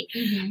educate,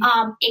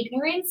 Mhm.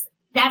 ignorance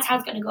that's how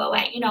it's going to go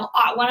away. You know,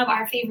 one of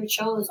our favorite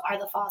shows are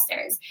The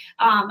Fosters.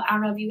 I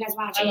don't know if you guys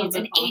watch I it. love It's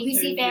The an Fosters,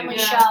 ABC Family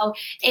yeah. show.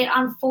 It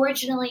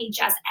unfortunately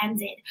just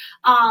ended.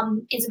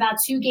 It's about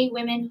two gay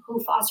women who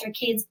foster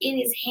kids. It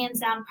is hands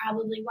down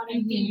probably one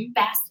of the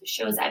best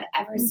shows I've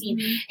ever seen.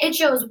 It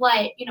shows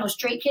what, you know,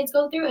 straight kids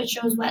go through. It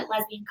shows what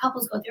lesbian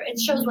couples go through. It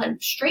shows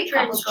what straight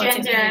couples go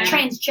through. Transgender.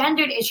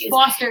 Transgendered issues.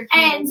 Foster kids.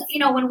 And, you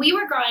know, when we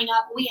were growing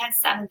up, we had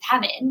Seventh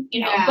Heaven,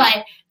 you know, Yeah.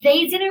 but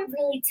they didn't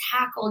really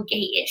tackle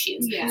gay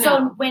issues. Yeah.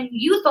 So when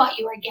you thought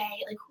you were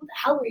gay, like, who the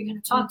hell were you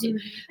going to talk to? You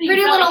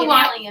Pretty felt Little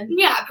like an Liars. alien.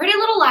 Yeah, Pretty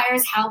Little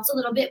Liars helps a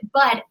little bit,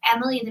 but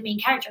Emily, the main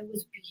character,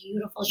 was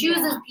beautiful. She was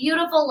this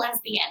beautiful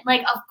lesbian.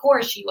 Like, of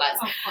course she was.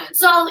 Of course.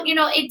 So, you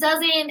know, it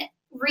doesn't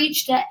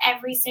reach to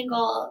every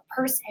single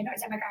person or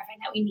demographic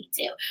that we need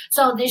to.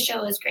 So this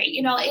show is great.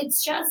 You know,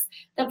 it's just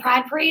the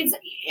Pride Parades,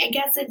 I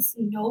guess it's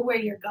know where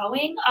you're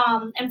going.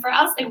 And for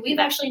us, like, we've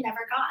actually never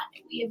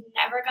gone. We have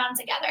never gone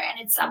together. And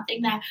it's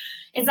something that,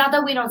 it's not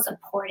that we don't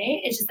support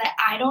it. It's just that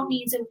I don't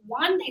need to,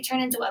 one, they turn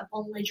into a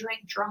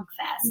belligerent drunk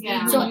fest.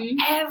 Yeah. So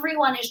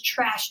everyone is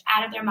trashed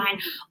out of their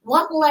mind.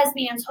 What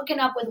lesbians hooking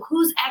up with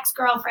whose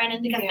ex-girlfriend?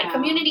 And because the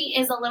community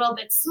is a little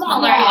bit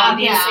smaller,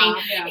 obviously,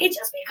 it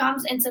just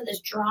becomes into this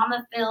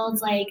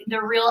drama-filled, like,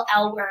 the real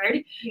L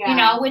word, you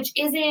know, which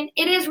isn't,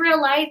 it is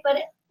real life, but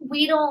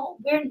we're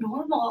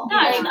normal. No,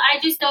 Like, I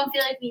just don't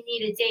feel like we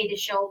need a day to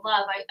show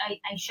love.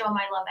 I show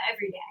my love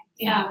every day.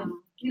 So, Yeah.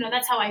 you know,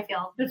 that's how I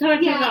feel. That's how I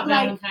feel Yeah, about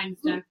like- Valentine's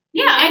Day.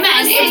 Yeah, I mean,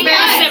 It's it's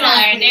very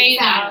similar. There you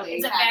go. Exactly,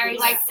 It's a exactly. very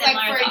like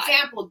similar for thought.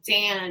 example,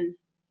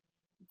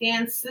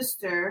 Dan's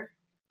sister.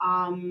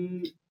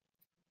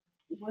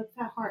 What's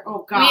that heart?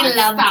 Oh God! we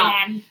love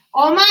stop. Dan.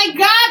 Oh my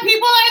God!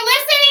 People are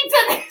listening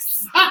to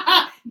this.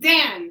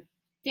 Dan.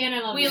 Dan, I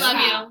love We you. love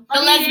Stop. you. The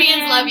Love you, lesbians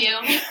Dan. love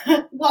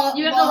you. well,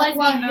 You have the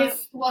well,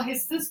 lesbian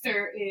his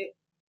sister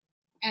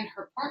and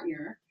her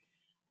partner.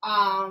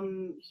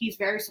 He's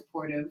very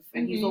supportive,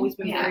 and he's always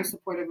been Yeah. very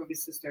supportive of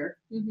his sister.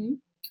 Mm-hmm.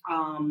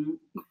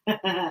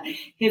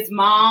 His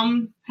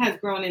mom has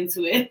grown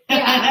into it.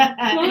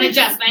 Yeah. Well, An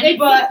adjustment. It's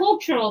But a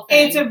cultural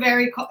thing. It's a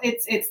very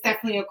it's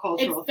definitely a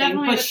cultural It's thing,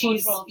 definitely but a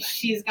cultural thing.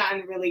 she's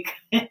gotten really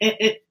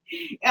good.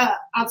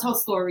 I'll tell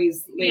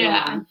stories later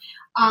Yeah.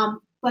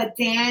 on. But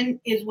Dan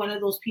is one of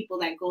those people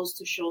that goes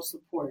to show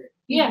support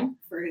Yeah.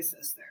 for his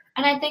sister.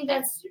 And I think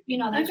that's, you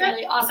know, that's Okay.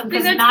 really awesome I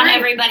because think that's not great.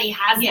 everybody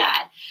has Yeah.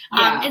 that.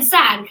 Yeah. It's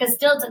sad because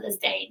still to this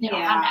day, they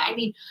don't have Yeah. that. I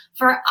mean,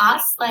 for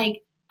us,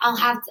 like,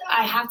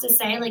 I have to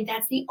say, like,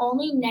 that's the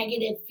only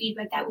negative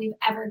feedback that we've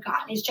ever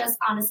gotten is just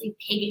honestly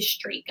piggish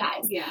straight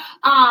guys. Yeah.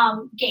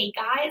 Gay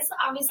guys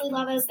obviously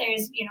love us.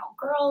 There's, you know,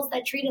 girls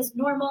that treat us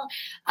normal.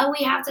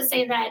 We have to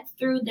say that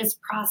through this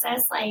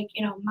process, like,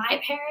 you know,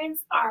 my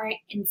parents are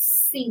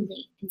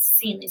insanely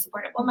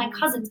supportive. Well, my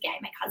cousin's gay.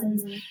 My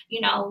cousin's, you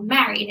know,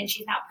 married and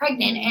she's now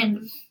pregnant.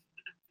 And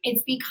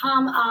it's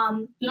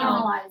become, you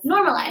know,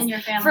 normalized. in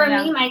your family. For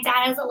yeah. me, my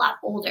dad is a lot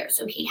older,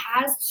 so he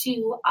has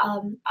two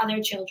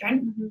other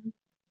children,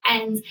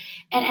 and it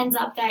ends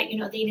up that, you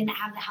know, they didn't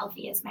have the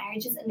healthiest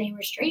marriages, and they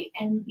were straight,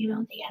 and, you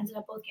know, they ended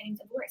up both getting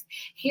divorced.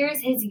 Here's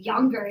his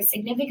younger,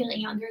 significantly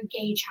younger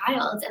gay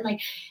child, and, like,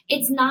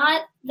 it's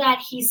not that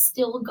he's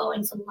still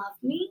going to love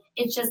me.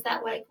 It's just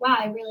that, like, wow,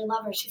 I really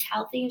love her. She's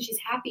healthy and she's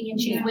happy and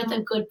she's with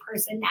a good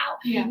person now.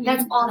 Yeah.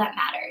 That's all that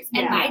matters.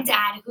 And Yeah. my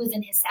dad, who's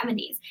in his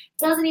 70s,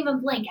 doesn't even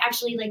blink.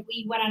 Actually, like,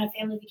 we went on a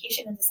family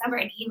vacation in December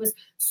and he was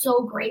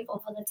so grateful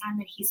for the time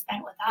that he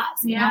spent with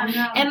us. You know?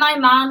 no. And my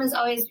mom is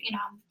always, you know,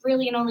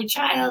 really an only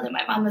child, and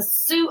my mom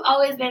has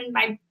always been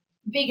my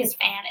biggest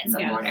fan and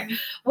supporter.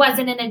 Was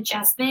it an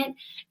adjustment?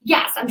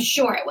 Yes, I'm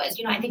sure it was.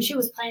 You know, I think she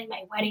was planning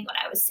my wedding when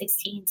I was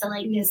 16 to,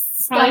 like,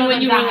 this Probably stud when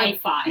of a you were guy.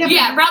 like 5.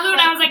 Yeah, probably when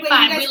I was like But you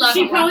 5. guys- We love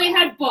She her. probably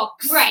had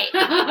books. Right.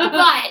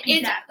 But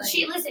Exactly.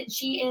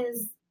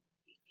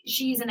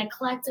 she's an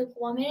eclectic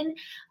woman,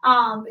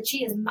 but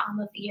she is mom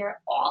of the year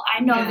all. I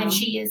know Yeah. that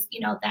she is, you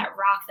know, that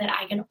rock that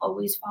I can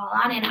always fall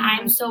on, and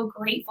I'm so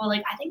grateful.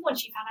 Like, I think when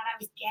she found out I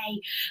was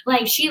gay,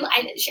 like, she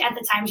at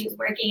the time she was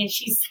working, and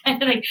she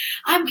said, like,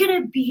 I'm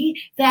gonna be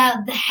the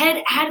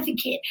head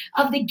advocate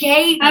of the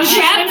gay I was just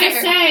chapter.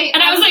 gonna say,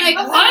 And I was like,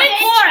 "What?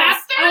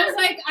 Chapter?" I was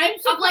like, I'm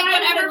surprised like,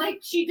 whatever- that, like,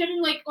 she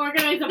didn't, like,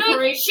 organize a No,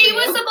 parade. she for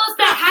was you. supposed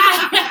to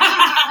have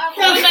it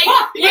was like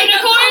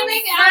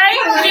unicorns,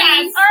 Right?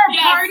 yes, Or a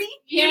yes. party?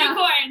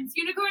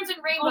 Unicorns and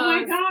rainbows. Oh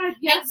my god,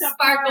 yes, And a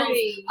sparkles.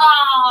 party.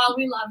 Oh,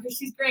 we love her.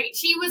 She's great.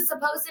 She was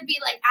supposed to be,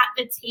 like, at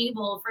the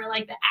table for,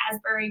 like, the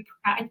Asbury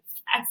Pride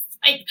Fest.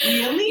 Like,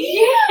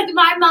 Really? yeah.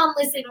 My mom,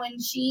 listen, when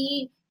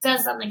she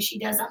does something, she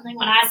does something.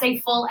 When I say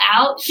full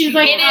out, She's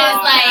like, it is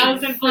like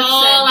 1000%. full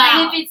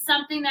And out. if it's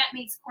something that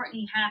makes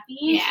Courtney happy,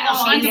 Yeah,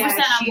 she's 100%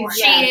 on board.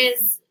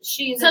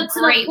 She is So a to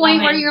great the point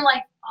where woman. you're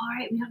like, all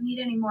right, we don't need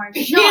it anymore.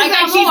 She's No, I like,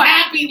 got she's more.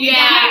 happy. We Yeah.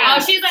 got Oh,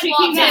 it. she's like She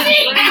Walt keeps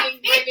Disney.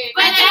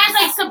 But that's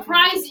like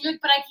surprising. You're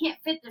like, but I can't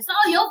fit this.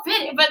 Oh, you'll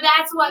fit it. But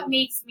that's what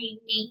makes me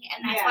me,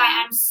 and that's Yeah.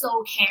 why I'm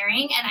so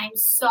caring and I'm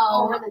so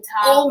Over the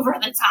top. over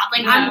the top.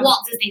 Like Yeah. I'm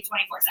Walt Disney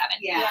 24/7.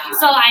 Yeah.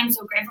 So I'm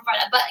so grateful for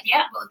that. But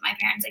yeah, both my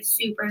parents like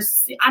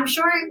I'm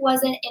sure it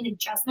wasn't an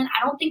adjustment.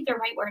 I don't think the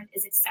right word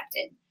is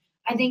accepted.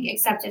 I think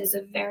accepted is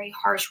a very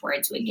harsh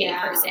word to a gay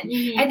Yeah. person.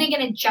 Mhm. I think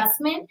an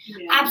adjustment,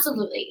 Yeah.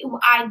 absolutely.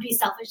 I'd be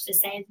selfish to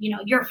say,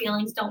 your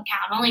feelings don't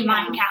count. Only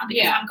mine count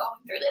because Yeah. I'm going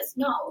through this.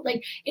 No,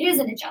 like it is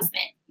an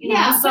adjustment.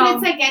 Yeah, So but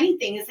it's like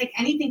anything. It's like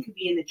anything could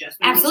be an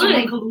adjustment. Absolutely.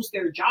 Like someone could lose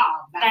their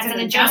job. That's an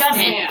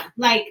adjustment. Yeah.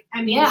 Like,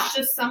 I mean, Yeah. it's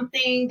just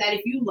something that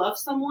if you love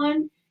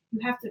someone, you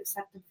have to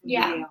accept them for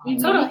Yeah. who they are.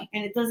 Mhm. Totally.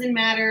 And it doesn't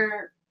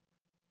matter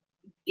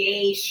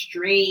gay,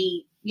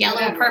 straight, Yellow,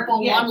 whatever.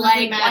 purple, Yeah, one it doesn't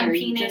leg, matter. one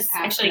You penis. just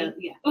have Actually, to,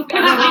 yeah.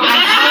 Hopefully.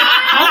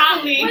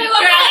 Hopefully.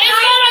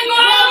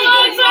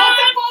 It's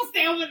gonna go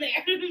Stay over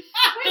there.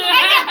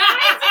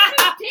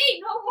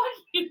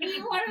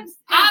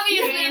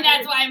 obviously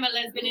that's why I'm a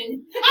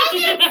lesbian. But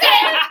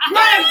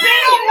it's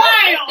been a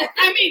while.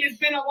 I mean, it's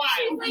been a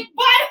while.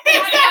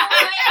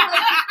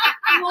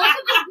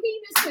 multiple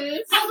penises.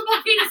 Multiple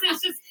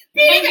penises just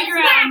hanging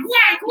around.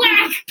 Whack.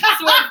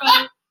 Sore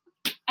foot.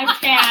 I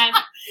can't.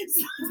 It's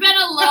been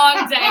a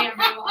long day,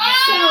 everyone.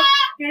 So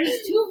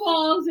there's 2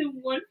 balls and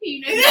 1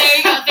 penis. There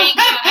you go. Thank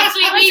you.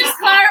 Actually, Let's just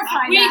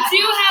clarify we that.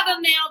 do have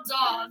a male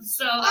dog,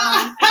 so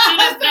I should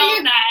have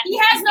known that. He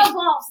has no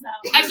balls,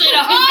 though. Actually,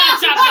 no, he's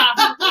got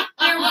chopped off.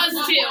 There was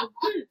 2.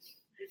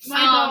 My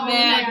Oh, dog,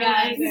 man, yeah,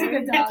 guys. He's a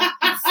good dog.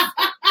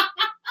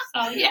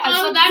 So yeah,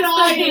 so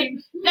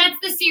that's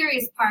the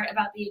serious part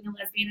about being a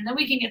lesbian, and then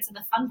we can get to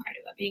the fun part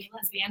about being a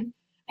lesbian.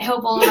 I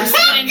hope all of our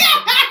students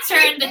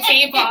turn the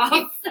tape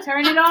off.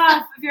 Turn it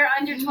off if you're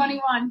under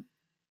 21.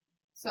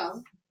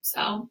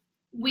 So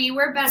we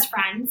were best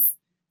friends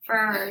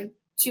for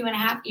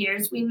 2.5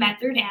 years. We met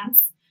through dance.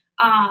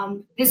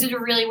 This is a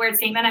really weird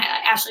statement.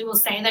 Ashley will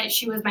say that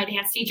she was my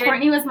dance teacher.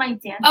 Courtney was my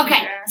dance Okay,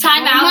 teacher.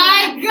 time out.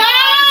 My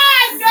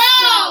God,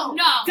 no.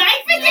 No.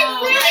 Diapers is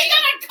No. really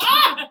gonna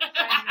come.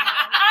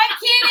 I'm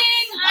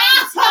kidding.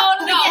 I'm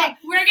totally No, kidding.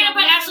 we're gonna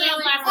put Ashley on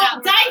last Oh,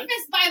 now.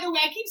 Dyfus, by the way,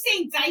 I keep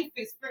saying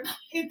Dyfus.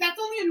 That's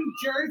only a New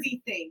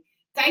Jersey thing.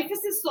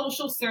 Dyfus is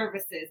social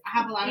services. I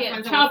have a lot of Yeah,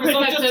 friends that child work for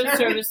protective social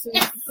services.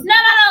 services. No,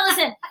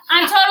 listen.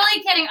 I'm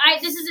totally kidding.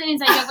 This is an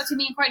inside joke between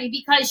me and Courtney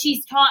because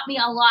she's taught me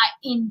a lot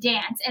in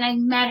dance, and I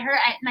met her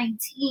at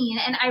 19,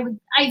 and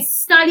I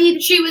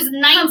studied, She was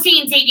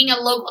 19 taking a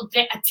local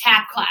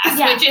tap class,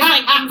 Yeah. which is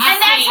like insane. and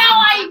that's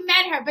how I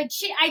met her. But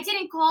I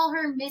didn't call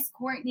her Miss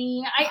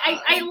Courtney.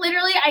 I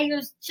literally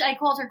I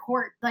called her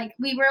Court. Like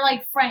we were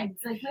like friends.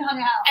 Like we hung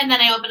out. And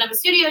then I opened up a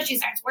studio. She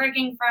starts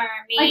working for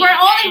me. Like we're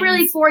only and-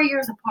 really 4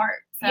 years apart.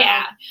 So.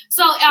 Yeah.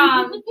 So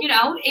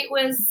it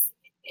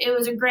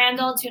was a grand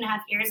old 2.5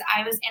 years.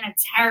 I was in a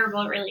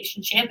terrible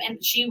relationship,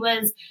 and she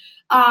was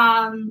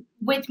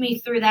with me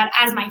through that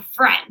as my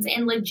friend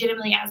and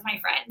legitimately as my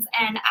friends.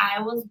 And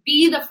I will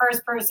be the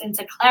first person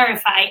to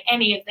clarify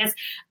any of this.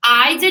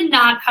 I did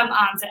not come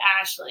on to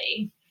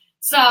Ashley.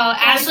 So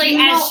Ashley,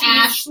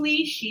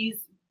 Ashley,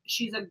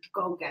 she's a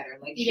go-getter.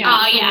 Like she Yeah.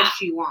 knows Oh, yeah. what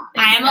she wants.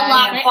 I am a Yeah,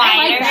 lot I like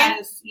quieter. that.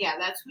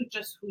 That's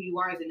just who you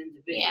are as an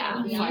individual. Yeah. So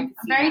I could I'm see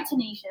very that.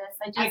 tenacious.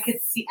 I I could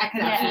Yeah.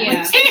 absolutely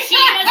Yeah. see. She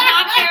does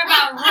not care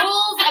about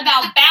rules,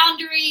 about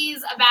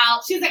boundaries,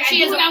 about She's like, I She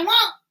do is what I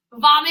want.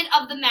 vomit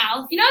of the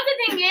mouth. You know what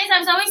the thing is? I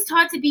was always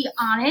taught to be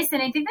honest,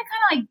 and I think that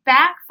kind of like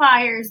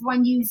backfires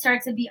when you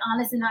start to be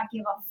honest and not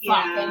give a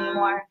fuck Yeah.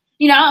 anymore.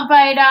 You know, but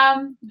I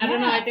don't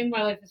know. yeah. I think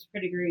my life is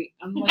pretty great.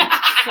 I'm like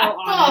so The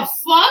honest.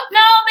 fuck?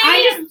 No,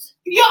 maybe I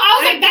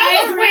was like,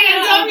 that was I-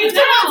 random. You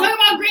no. talking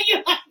about great.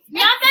 You're like,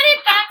 not that it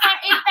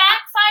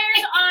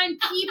backfires on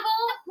people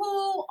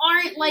who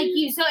aren't like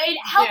you. So it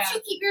helps Yeah.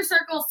 you keep your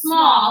circle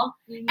small,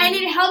 Mhm. and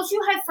it helps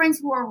you have friends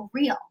who are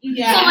real.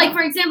 Yeah. So, like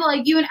for example,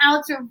 like you and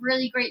Alex are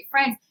really great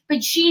friends,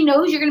 but she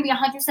knows you're gonna be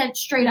 100%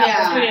 straight up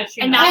Yeah. with her. Yeah,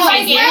 she And knows. not Oh,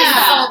 taking yeah.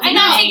 insults. And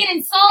not No. taking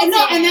insulted.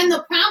 and then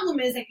the problem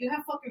is like you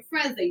have fucking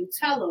friends that you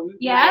tell them,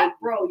 Yeah. like,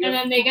 bro, you're, And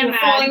then they get you're mad.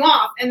 falling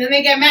off, and then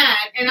they get mad,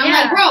 and I'm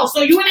Yeah. like, bro,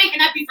 so you and I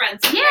cannot be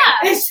friends. yeah.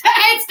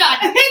 It's done.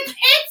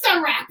 It's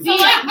a wrap. So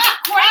like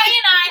Courtney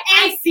and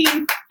I see.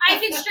 I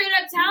could straight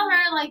up tell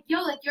her like,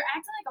 yo, like you're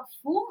acting like a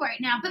fool right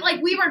now. But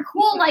like we were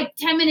cool like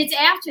 10 minutes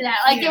after that.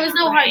 Like there was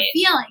no hard right.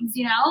 feelings,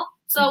 you know?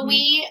 So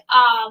we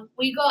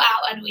go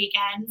out on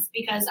weekends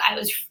because I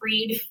was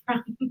freed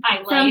from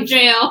my From life.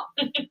 jail.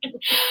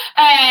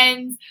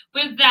 And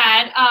with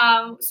that,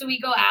 so we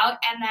go out,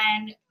 and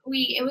then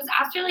it was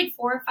after like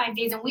 4 or 5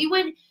 days, and we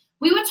would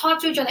we would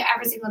talk to each other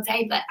every single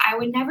day, but I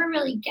would never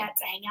really get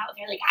to hang out with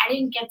her. Like, I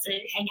didn't get to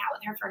hang out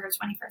with her for her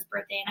 21st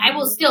birthday, and I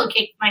will still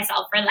kick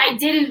myself for that. I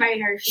did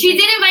invite her. She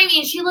did invite me,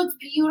 and she looked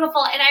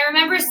beautiful. And I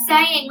remember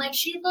saying, like,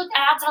 she looked,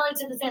 and I'll tell her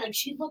to this day, like,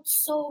 she looked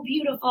so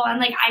beautiful. And,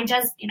 like, I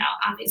just,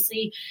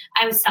 obviously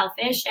I was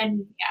selfish,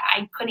 and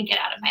I couldn't get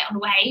out of my own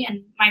way,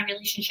 and my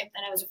relationship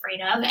that I was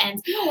afraid of.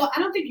 And No, I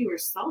don't think you were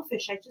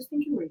selfish. I just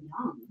think you were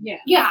young.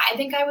 yeah, I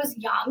think I was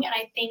young, and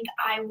I think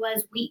I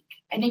was weak.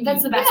 I think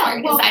that's the best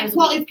word, Well, is I was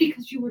well, weak. it's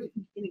because you were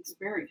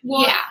inexperienced.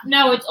 Well, Yeah.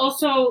 No, it's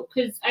also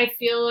because I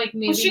feel like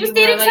maybe Well, she was you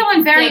dating were, like,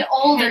 someone very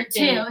older dependent.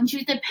 too, and she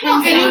was No,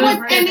 dependent. and on it was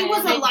the and it person.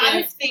 was a They lot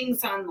did. of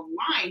things on the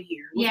line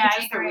here. It Yeah, wasn't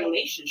I just a agree.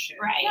 relationship.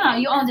 Right. No,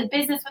 you owned a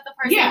business with the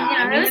person. Yeah,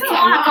 I mean, There was it's a a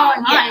lot lot.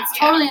 going on. Yeah, It's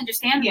yeah. totally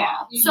understandable.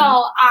 Yeah. So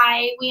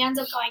we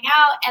ended up going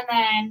out, and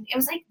then it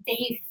was like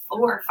day 4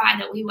 or 5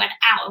 that we went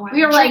out, and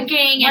We were like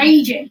drinking and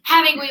raging.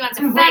 we went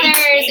to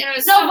Feathers, and it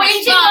was so No, much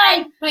raging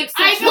fun. like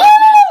Like, woo, we're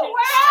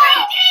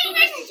out.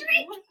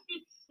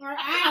 We're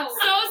out.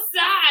 So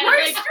sad. We're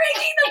Like,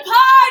 streaking the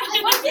pod.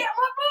 What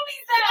movie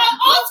is that?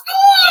 Old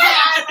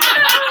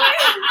school.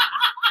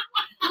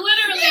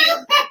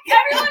 literally.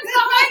 Everyone's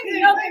behind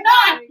me. No, they're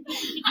not.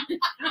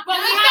 But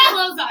we had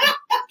clothes on.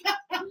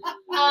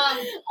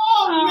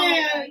 Oh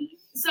man.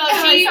 So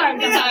Sorry, she, sorry.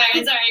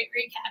 it's all right,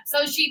 recap.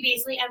 So she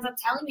basically ends up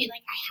telling me,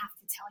 like, I have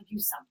to tell you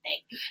something.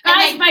 And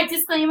Guys, then, my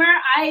disclaimer,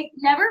 I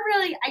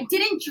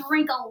didn't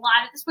drink a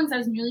lot at this point because I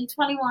was nearly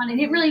 21. I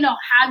didn't really know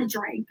how to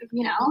drink,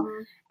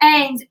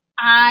 and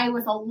I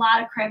was a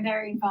lot of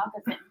cranberry and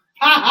vodka thing.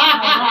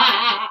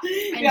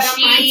 and Got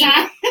she, my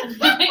time.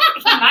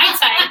 my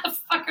type. The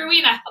fuck are we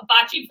in a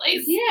hibachi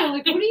place? yeah,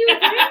 like what are you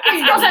These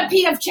doing? girls have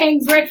P.F.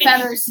 Chang's Rick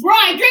Feathers.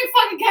 Brian, drink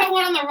fucking Kettle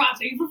One on the rocks.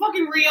 Are you for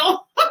fucking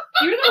real?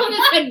 You're the one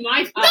that said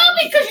my time. No,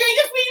 because you're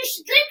just when you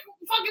should drink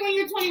fucking when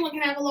you're 21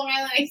 can have a Long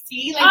Island iced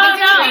tea. Like, Oh,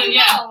 that's no, true,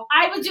 yeah.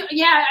 I would do,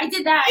 I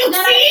did that. You And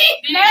then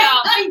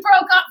see? we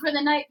broke up for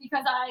the night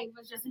because I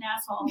was just an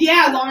asshole.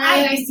 Yeah, Long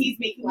Island iced teas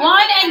make you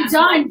One and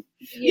done.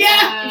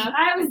 Yeah.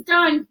 I was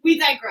done. We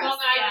digress. Long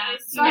Yeah. Island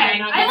iced tea. Sorry.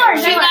 Yeah, I learned.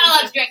 She's not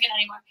allowed to drink it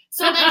anymore.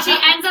 So then she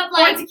ends up Or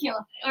like,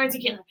 tequila. or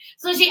tequila.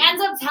 So she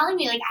ends up telling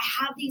me, like,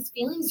 I have these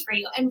feelings for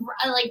you. And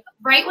like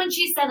right when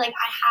she said, like,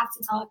 I have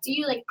to talk to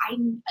you, like,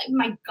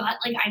 my gut,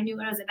 like, I knew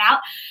what it was about.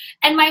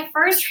 And my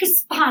first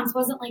response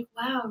wasn't like,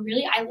 wow,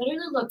 really? I literally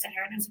looked at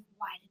her and I was like,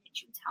 why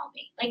didn't you tell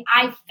me? Like,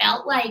 I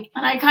felt like,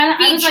 And I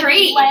was like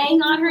Betrayed.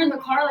 laying on her in the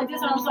car like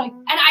this, and I was like,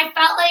 and I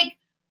felt like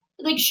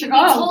we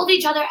Oh. told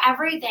each other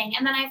everything.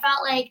 And then I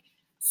felt like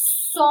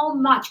so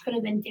much could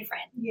have been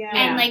different. Yeah.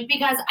 And like,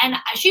 because, and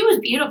she was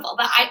beautiful,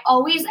 but I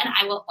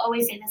will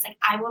always say this, like,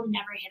 I will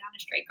never hit on a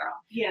straight girl.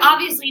 yeah.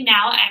 Obviously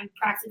now I'm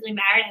practically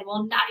married. I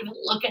will not even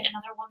look at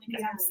another woman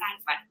because I'm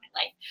satisfied in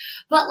my life.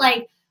 But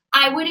like,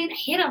 I wouldn't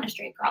hit on a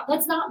straight girl.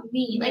 That's not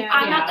me. Like, Yeah.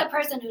 I'm not the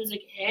person who's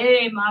like,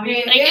 hey, mommy.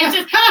 Yeah, Like, yeah.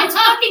 it's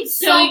fucking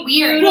so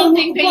weird. You don't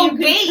think that Well, you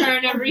wait. can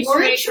turn every What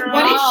straight if she- girl?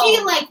 what if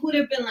she Oh. like would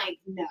have been like,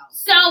 no?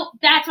 so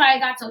that's why I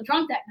got so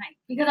drunk that night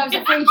because I was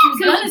afraid she was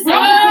gonna say Because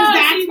it.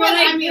 that's you what were,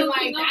 like, I mean.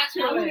 building Like up that's to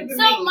what would it. have been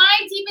So me. my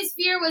deepest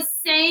fear was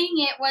saying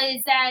it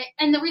was that,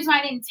 and the reason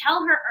why I didn't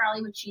tell her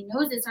early, which she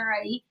knows this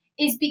already,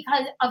 is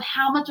because of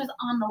how much was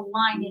on the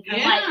line in her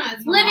life.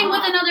 it's Living a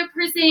with lot. another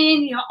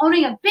person,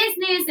 owning a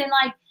business, and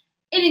like,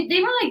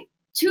 they were like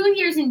 2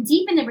 years in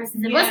deep in the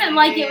business. It Yeah, wasn't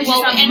like yeah, it was yeah.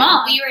 just a and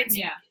month. we were,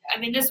 Yeah. I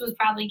mean, this was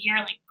probably year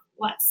like,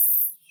 what,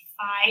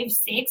 5,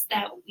 6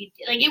 that we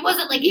did. Like, it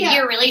wasn't like Yeah. a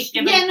year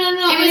relationship. Yeah, no.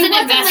 It was and an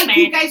wasn't like investment.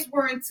 you guys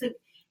weren't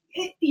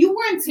you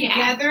weren't Yeah.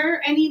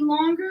 together any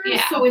longer.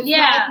 Yeah. So it's Yeah.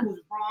 not like it was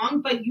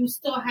wrong, but you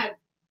still had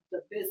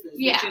the business,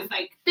 Yeah. which is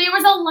like There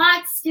was a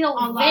lot still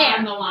a lot there.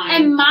 on the line.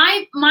 And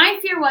my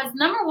fear was,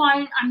 number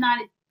one, I'm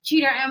not a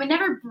cheater. I would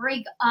never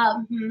break up,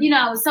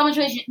 Mhm. someone's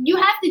relationship. You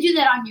have to do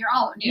that on your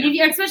own. Yeah. And if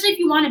you, especially if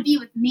you want to be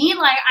with me,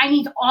 like, I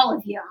need all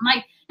of you. I'm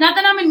like, not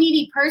that I'm a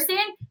needy person,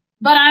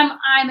 but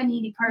I'm a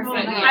needy person.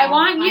 Right, Like, yeah. I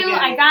want I you,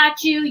 get I it.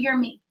 got you, you're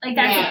me. Like,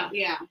 that's it.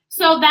 yeah, yeah.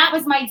 So that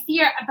was my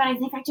fear. But I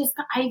think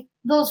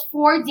those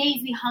 4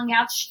 days we hung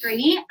out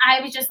straight, I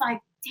was just like,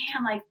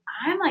 damn, like,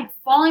 I'm like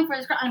falling for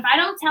this girl. And if I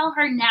don't tell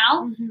her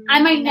now, I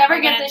might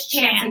never get this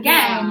chance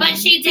again. But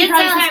she did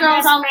Because tell this her girl's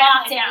best on friend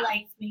that lockdown. he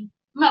liked me.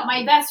 But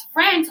my best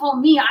friend told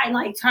me I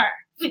liked her.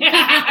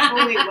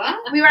 Oh wait,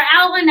 what? We were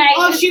out one night.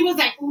 Oh, she was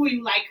like, "Ooh,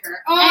 you like her?"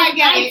 Oh, I and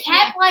get I it.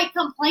 kept like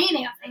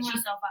complaining. I was like,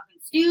 she's so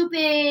fucking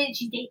stupid.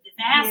 She dates this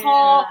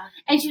asshole.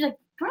 And she's like,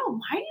 bro, why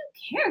do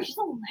you care? She's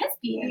a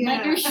lesbian. Like,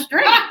 Yeah. you're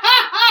straight.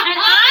 And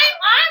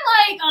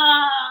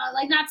I'm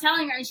like not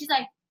telling her. And she's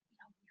like,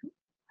 you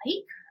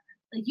like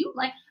her? Like, you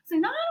like? I was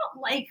like, no, I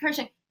don't like her. She's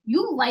like,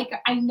 you like her.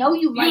 I know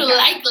you like You her.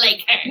 like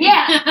her.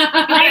 Yeah.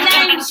 And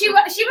then she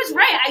was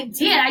right. I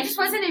did. I just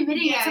wasn't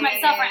admitting it Yeah, to yeah,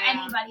 myself or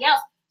yeah. anybody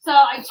else. So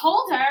I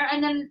told her,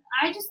 and then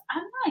I don't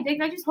know. I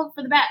think I just hoped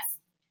for the best.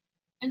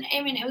 And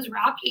I mean, it was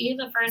rocky.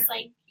 The first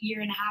like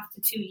year and a half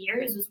to 2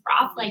 years was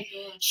rough. Like,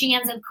 she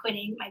ends up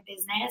quitting my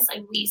business.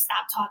 Like, we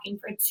stopped talking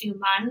for 2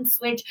 months,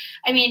 which,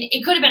 I mean,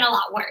 it could have been a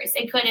lot worse.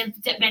 It could have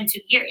been 2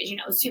 years, it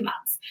was 2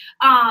 months.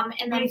 And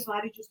then Wait, so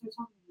why did you start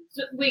talking?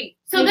 So, wait.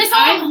 So this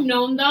I've all-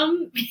 known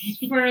them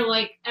for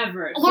like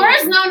ever. So,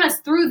 Laura's known us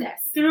through this.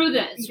 through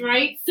this,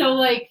 right? So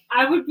like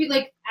I would be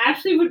like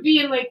Ashley would be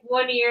in like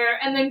one ear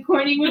and then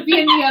Courtney would be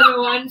in the other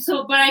one.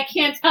 So but I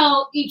can't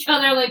tell each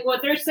other like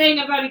what they're saying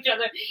about each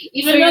other.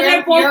 Even So though you're-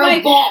 they're both you're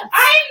like both.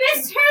 I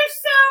miss her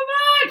so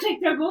much. Like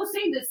they're both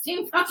saying the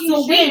same fucking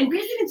So shit. wait, we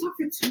didn't talk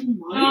for 2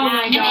 months. Oh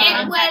my And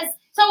God. it was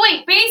So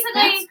wait, basically,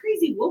 That's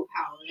crazy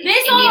willpower. this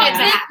It all needed to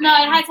this, happen. no,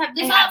 it had to.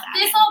 This It all had to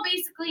this happen. all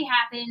basically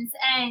happens,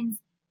 and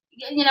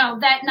you know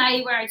that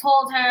night where I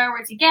told her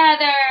we're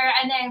together,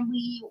 and then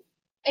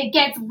it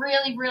gets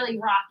really, really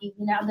rocky.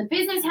 You know, the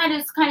business had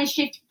to kind of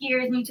shift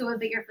gears, move to a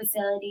bigger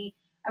facility.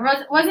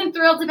 I wasn't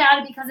thrilled about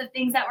it because of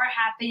things that were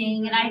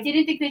happening, and I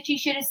didn't think that she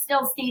should have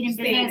still stayed in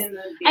business.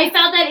 I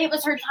felt that it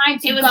was her time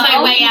to It was go.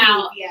 my way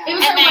out. Yeah. It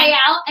was And her then- way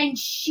out, and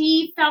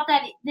she felt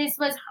that this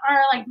was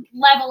her like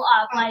level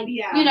up, like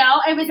yeah. you know,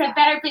 it was Yeah. a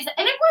better business,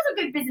 and it was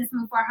a good business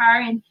move for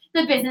her and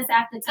the business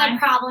at the The time.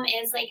 problem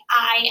is, like,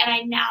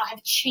 I now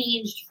have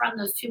changed from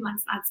those 2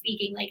 months not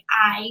speaking. Like,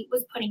 I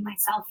was putting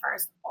myself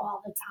first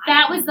all the time.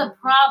 That was the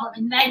problem,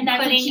 and then and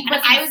that's what she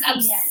wasn't I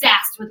was seeing.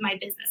 obsessed with my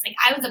business. Like,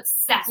 I was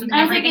obsessed with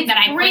I was like, everything it's that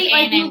I great, put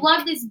like in. you And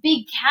love this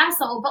big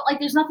castle, but like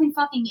there's nothing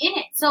fucking in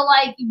it. So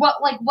like what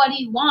do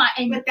you want?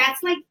 And But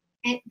that's like,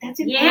 that's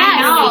an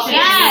yes, relationship.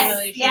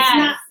 yes, It's yes.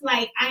 not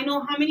like, I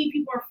know how many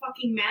people are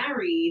fucking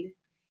married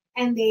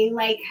and they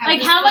like have Like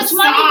this how much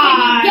money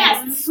can facade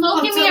yes, smoke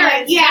and until, mirrors.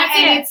 like, yeah, that's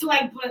and it. it's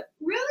like, but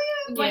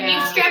really? when Yeah.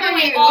 you strip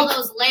away all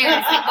those layers,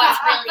 like what's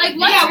really Like,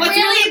 what's yeah, what's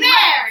really really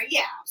there?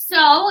 Yeah.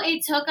 So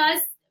it took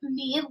us,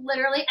 me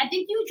literally, I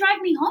think you drive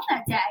me home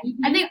that day.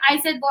 Mm-hmm. I think I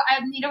said, well, I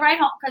need a ride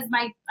home because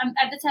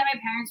at the time my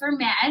parents were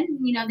mad.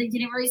 You know, they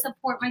didn't really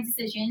support my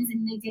decisions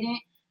and they didn't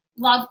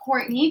love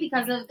Courtney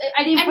because of,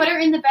 I didn't And put her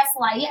in the best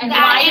light. I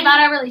that lied and-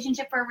 about our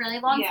relationship for a really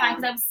long Yeah. time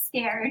because I was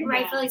scared.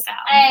 rightfully so.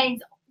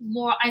 And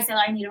Laura, I said,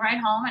 I need a ride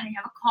home. I didn't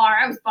have a car.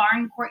 I was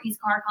borrowing Courtney's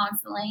car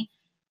constantly.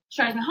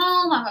 She drives me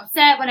home. I'm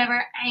upset,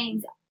 whatever.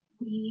 And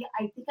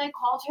I think I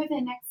called her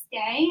the next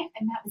day,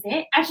 and that was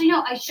it. Actually,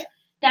 no,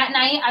 that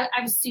night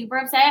I was super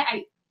upset.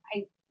 I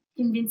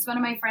convinced one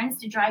of my friends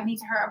to drive me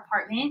to her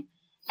apartment,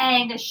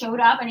 and I showed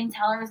up. I didn't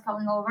tell her I was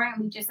coming over,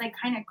 and we just like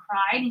kind of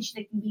cried. And she's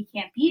like, "We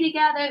can't be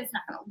together. It's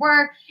not gonna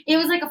work." It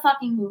was like a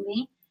fucking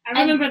movie. I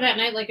remember that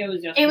night like it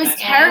was yesterday. It was Yeah,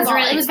 it was terrible.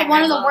 really It was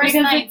one of the terrible. worst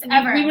Because nights like,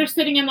 ever. we were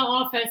sitting in the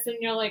office and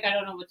you're like, I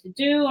don't know what to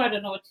do. I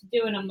don't know what to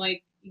do. And I'm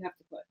like, you have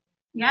to quit.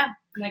 Yeah.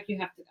 I'm like, you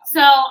have to go.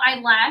 So I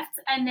left,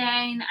 and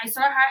then I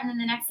saw her, and then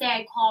the next day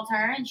I called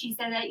her, and she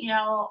said that, you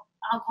know,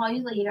 I'll call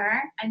you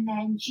later. And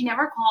then she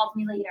never called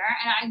me later,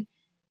 and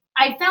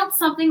I felt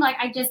something like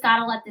I just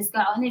gotta let this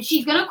go. And if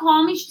she's gonna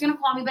call me, she's gonna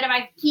call me. But if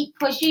I keep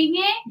pushing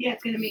it, Yeah,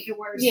 it's gonna make it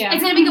worse. Yeah.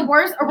 it's gonna make it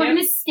worse, or we're Yep.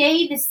 gonna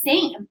stay the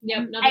same.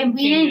 Yep. Nothing And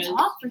we changes. didn't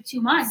talk for 2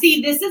 months.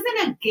 See, this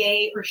isn't a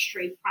gay or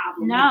straight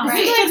problem. No. This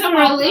Right. is It's just a a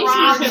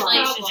relationship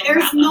relationship. problem.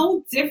 There's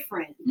no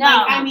different. No.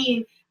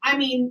 Like, I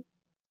mean,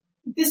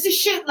 this is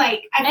shit.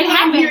 Like, I It feel like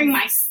I'm happens. hearing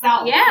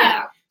myself.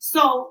 Yeah.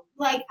 So,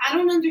 like, I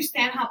don't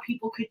understand how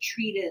people could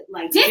treat it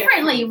like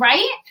Differently,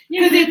 right?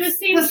 Yeah, because it's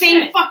it's the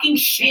same shit. fucking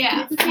shit.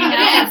 Yeah, It's the same it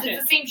is. shit.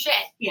 It's the same shit.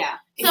 Yeah. So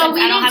Except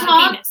we I don't didn't have a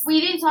talk. penis.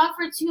 We didn't talk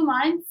for 2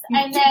 months,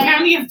 and then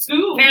Apparently, have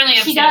two. Apparently,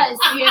 I'm she shit. does.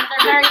 Yeah,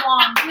 they're very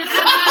long.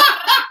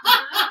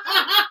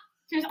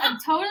 I'm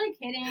totally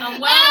kidding.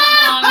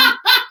 Well,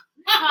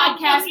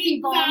 Podcast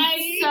people. I'm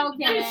dying. so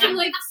She kidding.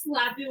 like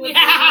slap you with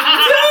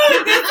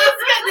Dude,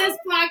 this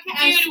podcast.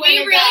 I dude, swear we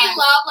to really God.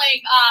 love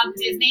like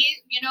Disney.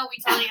 You know, we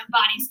totally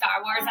embody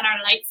Star Wars and our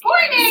lightsabers.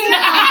 Courtney!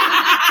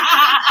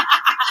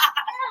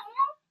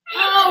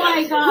 Oh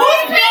my god.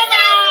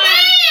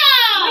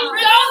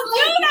 Don't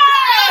do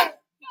that!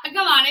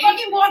 Come on,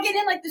 Fucking walking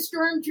in like the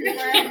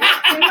stormtrooper in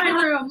my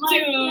room.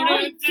 Like,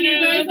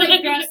 You guys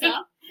like dressed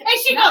up. and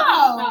she goes,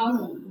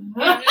 oh.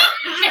 that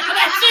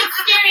shit's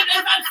scary.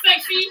 That's not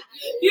sexy.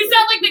 You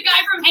sound like the guy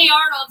from Hey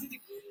Arnold.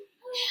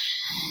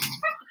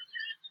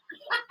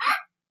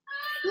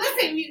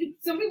 Listen,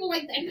 some people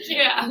like that shit.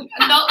 Yeah.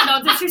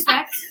 No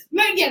disrespect.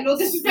 No, yeah, no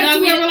disrespect No,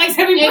 to whoever likes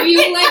heavy If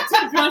breathing. you like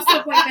to dress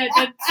up like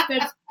that,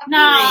 that's No,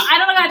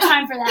 I don't got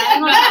time for that. I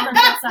don't got time for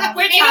that stuff.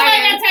 We're Ain't nobody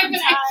tired. got time for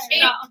that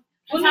shit. No.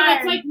 well, tired. no,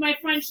 it's like my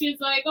friend. She's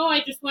like, "Oh,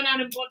 I just went out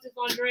and bought this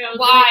lingerie." I was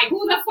Why? like,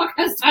 "Who the fuck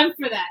has time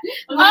for that?"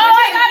 I was Oh,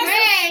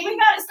 like, we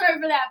got a story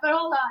for that, but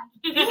hold on.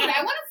 Dude,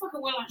 I want to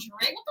fucking wear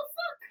lingerie. What the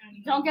fuck?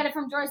 Don't get it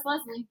from Joyce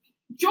Leslie.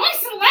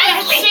 Joyce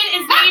That Leslie. shit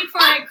is made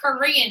for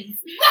Koreans,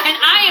 and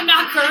I am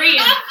not Korean.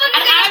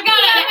 And I've got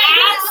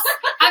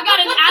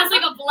an ass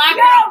like a black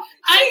girl.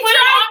 I put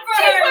it on for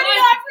her.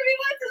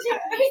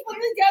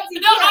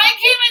 No, I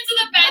came into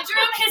the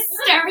bedroom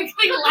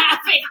hysterically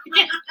laughing.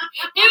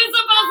 It was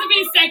supposed to be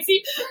sexy.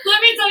 Let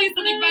me tell you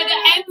something. By the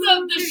end of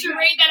the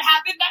charade that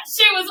happened, that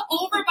shit was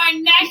over my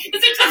neck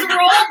because it just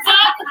rolled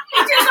up.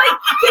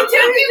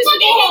 Continue to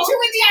hit you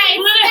in the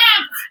eye.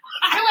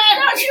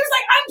 No, she was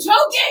like, I'm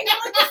joking. I'm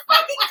like, just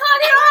fucking cut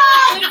it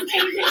off.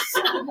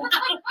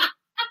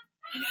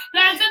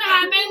 That hasn't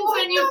happened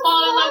when you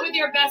fall in love with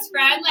your best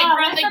friend, like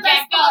from the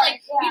get go,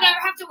 like you never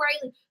have to worry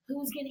like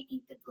who's gonna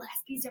eat the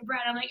last piece of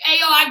bread. I'm like, hey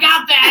yo, I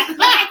got that.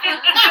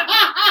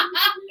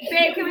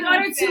 Babe, can we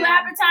order 2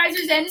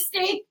 appetizers and a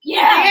steak?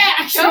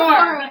 Yeah,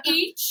 sure.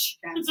 Each.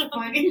 That's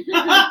funny.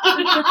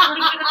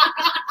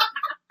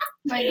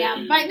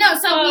 But no.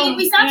 So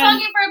we stopped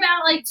talking for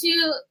about like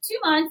two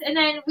months, and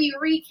then we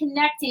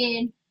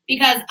reconnected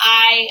because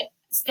I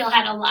still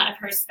had a lot of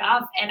her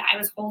stuff, and I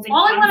was holding.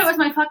 All I wanted was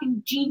my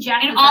fucking jean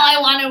jacket, and all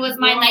I wanted was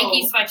my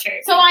Nike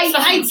sweatshirt. So I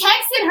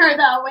texted her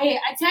though. Wait,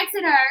 I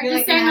texted her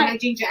just saying like,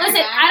 listen,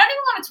 I don't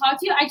even want to talk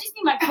to you. I just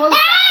need my clothes.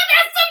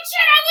 That's some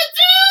shit I would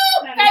do.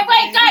 Hey,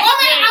 wait, guys.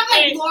 I'm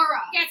like,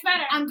 Laura, gets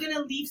better. I'm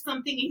gonna leave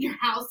something in your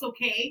house,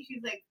 okay?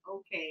 She's like,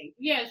 okay.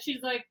 Yeah,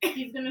 she's like,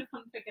 he's gonna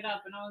come pick it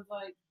up, and I was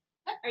like,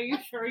 are you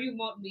sure you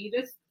want me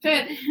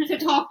to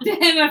talk to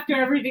him after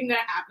everything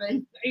that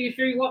happened? Are you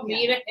sure you want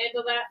me to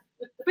handle that?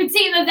 But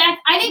see, that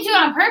I didn't do it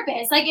on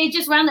purpose. Like, it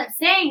just wound up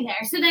staying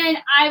there. So then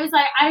I was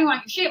like, I don't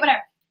want your shit,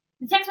 whatever.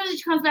 The text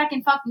message comes back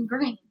in fucking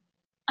green.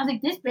 I was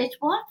like, this bitch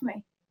blocked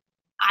me.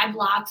 I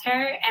blocked her,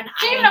 and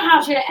I didn't know how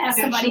I should have asked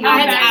somebody. I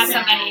had to ask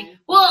somebody.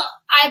 Well,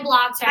 I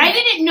blocked her. I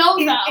didn't know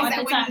Is though that at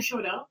the when time. you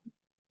showed up?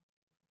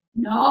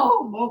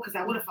 No. Oh, because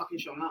I would have fucking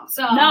shown up.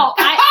 So No,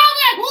 I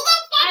who the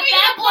fuck at are you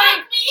that to block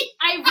point, me?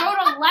 I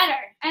wrote a letter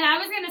and I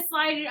was gonna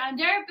slide it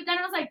under, but then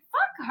I was like,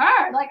 fuck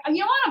her. Like,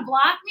 you want to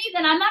block me?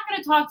 Then I'm not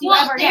gonna talk to you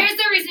Well, ever again. here's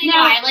the reason No.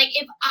 why. Like,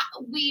 if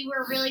we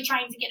were really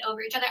trying to get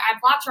over each other, I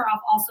blocked her off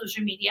all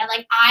social media.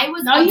 Like, I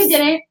was. No, you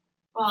didn't.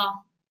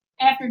 Well,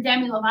 After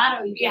Demi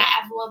Lovato, you did. yeah,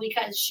 well,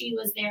 because she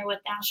was there with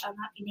Thou Shalt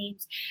Not Be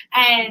Named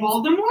and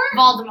Voldemort?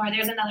 Voldemort.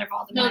 There's another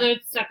Voldemort. No, the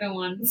second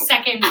one.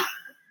 Second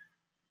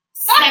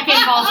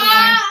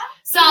Voldemort.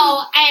 So,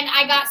 and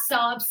I got so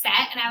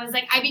upset, and I was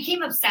like, I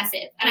became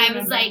obsessive, and I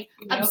was like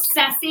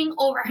obsessing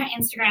over her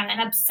Instagram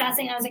and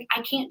obsessing. I was like,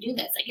 I can't do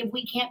this. Like, if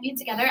we can't be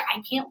together,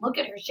 I can't look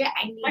at her shit.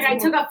 I need. Like, I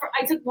took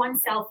one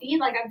selfie.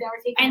 Like, I've never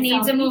taken. I a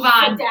need to selfie. move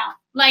on. Sit down.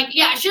 Like,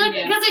 yeah, she looked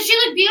because she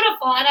looked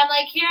beautiful, and I'm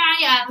like, here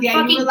I am, Yeah,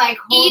 fucking you were like,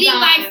 hold eating on,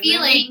 my let me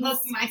feelings.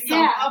 hook myself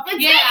Yeah. up.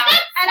 Yeah.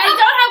 And I don't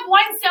have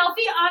one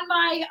selfie on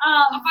my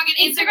On fucking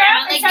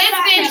Instagram. Like, except this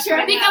that bitch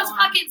picture. becomes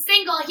fucking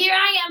single. Here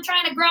I am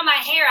trying to grow my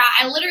hair out.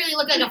 I literally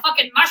look like a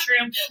fucking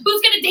mushroom.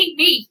 Who's gonna date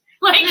me?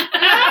 Like,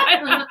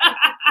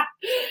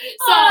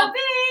 so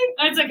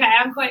it's okay.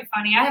 I'm quite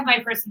funny. I have my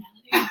personality.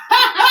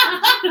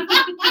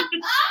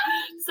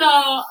 So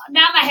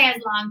now my hair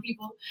is long,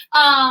 people.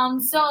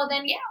 So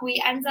then yeah,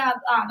 we end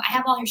up. I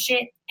have all her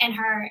shit, and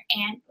her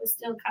aunt was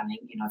still coming,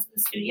 to the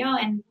studio,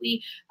 and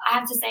I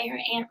have to say, her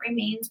aunt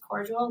remains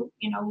cordial,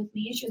 with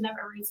me. She was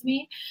never rude to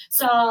me.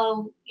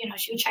 So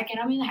she would check in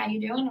on me, how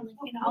you doing? I'm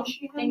like,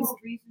 things.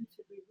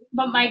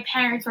 But my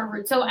parents were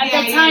rude. So at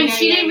that time,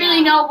 she didn't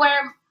really know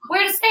where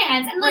to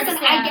stand. And Where to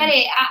listen, stand. I get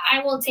it.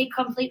 I will take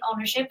complete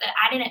ownership that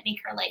I didn't make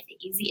her life the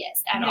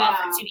easiest at all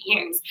for 2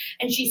 years.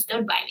 And she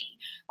stood by me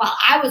while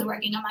I was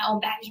working on my own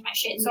baggage and my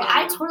shit. So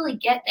I totally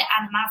get the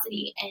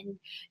animosity and,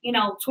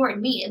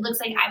 toward me. It looks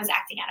like I was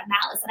acting out of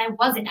malice. And I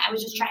wasn't. I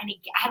was just trying to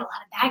I had a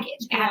lot of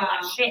baggage. I had a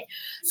lot of shit.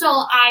 So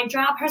I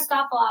drop her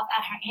stuff off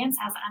at her aunt's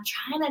house. And I'm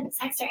trying to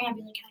text her aunt,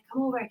 be like, can I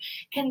come over?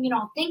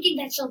 Thinking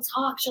that she'll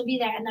talk, she'll be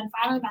there. And then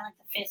finally by like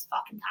the 5th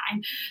fucking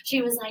time,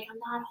 she was like, I'm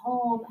not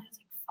home. I was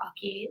like, fuck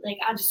you. Like,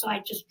 I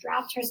just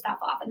dropped her stuff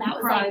off, and that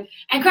was like,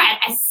 I cried.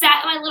 I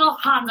sat in my little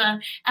Honda,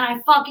 and I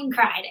fucking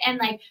cried, and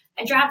like,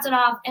 I dropped it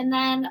off, and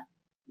then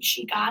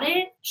she got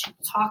it. She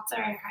talked to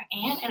her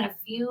aunt, and a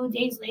few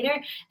days later,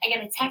 I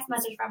get a text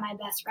message from my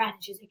best friend,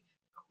 and she's like,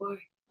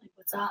 Corey, like,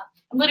 what's up?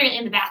 I'm literally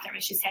in the bathroom,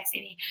 and she's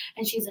texting me,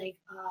 and she's like,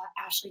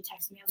 Ashley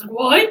texted me. I was like,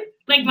 what?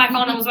 Like, my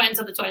phone almost went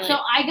into the toilet. So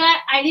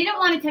I didn't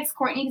want to text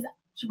Courtney because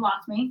she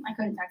blocked me. I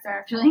couldn't text her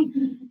actually.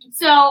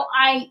 So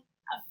I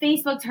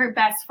Facebooked her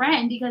best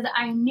friend because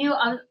I knew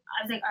I was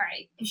like, all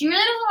right, if she really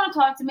doesn't want to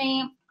talk to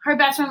me, her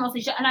best friend will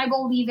say, and I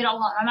will leave it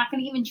alone. I'm not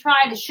going to even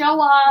try to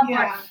show up or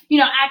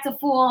act a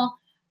fool.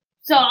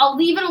 So I'll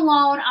leave it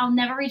alone. I'll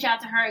never reach out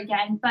to her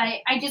again. But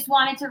I just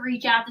wanted to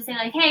reach out to say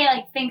like, hey,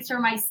 like, thanks for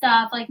my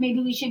stuff. Like,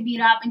 maybe we should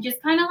meet up and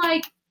just kind of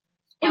like,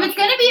 if it's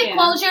going to be a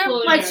closure,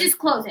 let's just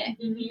close it.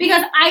 Mm-hmm.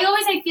 Because I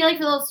feel like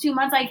for those 2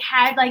 months, I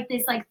had like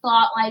this like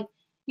thought like,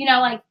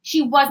 like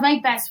she was my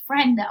best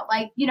friend though.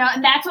 Like,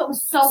 and that's what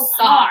was so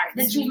hard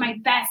that she was my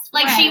best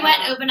friend. Like, she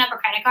went open up a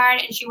credit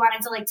card and she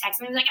wanted to like text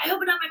me. Like, I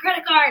opened up my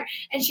credit card,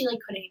 and she like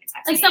couldn't even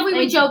text me. Like stuff we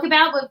would joke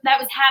about, but that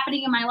was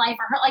happening in my life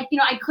or her. Like,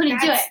 I couldn't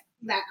do it.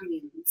 That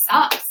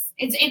sucks.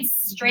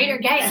 It's straight or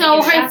gay.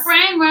 So her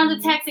friend wound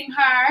up texting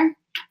her,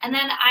 and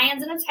then I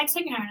ended up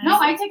texting her. No,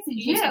 I texted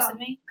you texted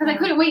me because I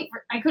couldn't wait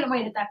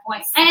at that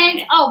point.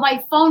 And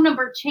my phone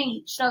number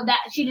changed so that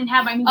she didn't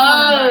have my new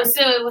phone number.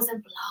 So it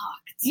wasn't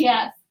blocked.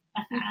 Yes.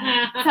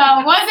 So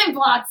it wasn't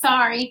blocked.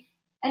 Sorry.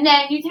 And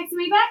then you texted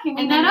me back, and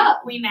we met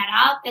up. We met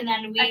up, and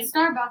then at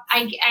Starbucks.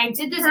 I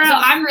did this. So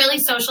I'm really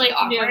socially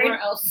awkward. Yeah, where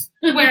else?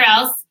 Where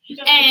else?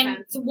 Just And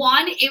makes sense.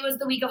 one, it was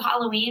the week of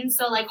Halloween,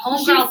 so like She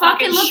homegirl fucking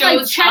fucking looked like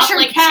shows Cheshire up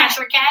like Cat.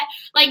 Cheshire Cat,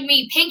 like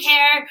me, pink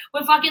hair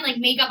with fucking like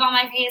makeup on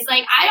my face.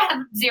 Like I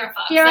have zero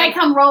fucks. Here like, I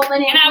come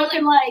rolling in, and I'm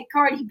looking like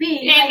Cardi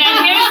B. and Like,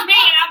 then here's me,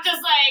 and I'm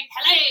just like,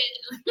 hello.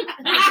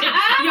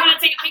 You want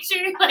to take a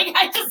picture? Like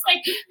I just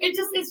like it's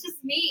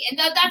just me, and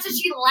that's what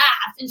she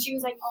laughed, and she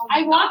was like, oh my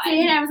I walked God.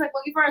 in, I was like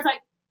looking for her, I was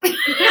like, Like,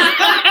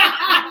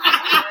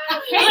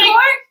 hey,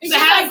 Court. And the she's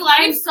house like,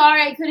 I'm lights.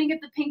 sorry, I couldn't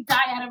get the pink dye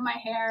out of my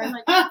hair. I was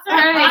like, it's all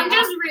right. I'm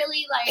just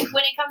really like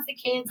when it comes to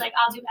kids, like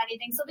I'll do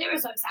anything. So they were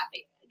so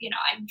excited. You know,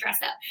 I'm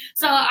dressed up.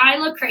 So I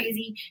look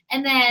crazy.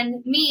 And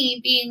then me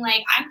being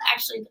like, I'm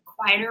actually the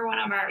quieter one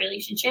of our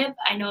relationship.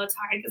 I know it's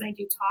hard because I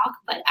do talk,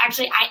 but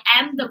actually I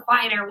am the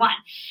quieter one.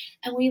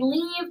 And we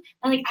leave,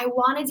 and like I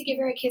wanted to give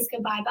her a kiss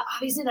goodbye, but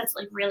obviously that's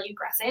like really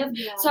aggressive.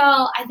 Yeah. So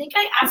I think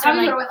I I asked her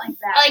probably like, went like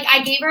that. like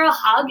I gave her a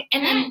hug,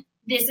 and then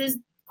this is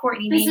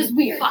Courtney This being is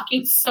weird.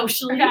 fucking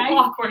socially Okay.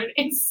 awkward.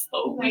 It's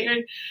so Wait.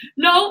 weird.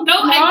 No,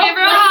 I gave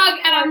her a hug,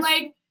 and I'm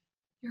like,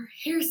 your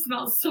hair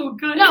smells so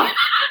good. No,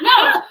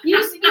 you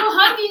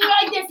hugged me, you were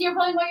like this, you're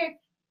probably like,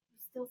 you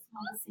still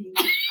smell the same.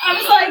 I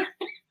was like,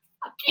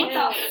 what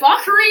the fuck?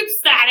 Creep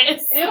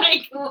status. Ew.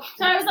 Like,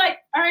 So I was like,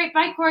 all right,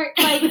 bye, Court.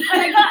 Like, and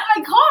I got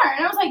in my car,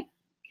 and I was like,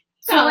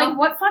 so like,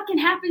 what fucking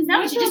happens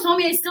now? She just told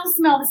me I still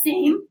smell the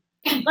same.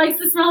 Like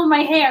the smell of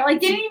my hair.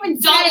 Like, didn't even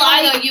don't say,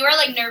 lie like, though, you were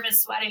like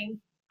nervous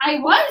sweating. I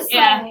was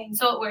Yeah, sweating.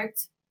 so it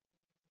worked.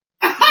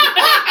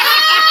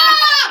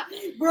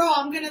 Bro,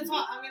 I'm gonna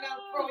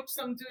approach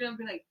some dude and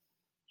be like,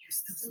 you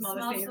still smell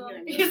the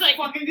same. He's like,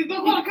 fucking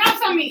go call the cops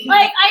on me.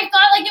 Like, I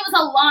thought like it was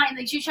a line.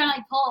 Like, she was trying to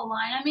like pull a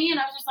line on me, and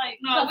I was just like,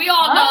 no, the we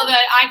all fuck? know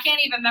that I can't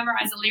even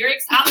memorize the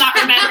lyrics. I'm not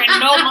remembering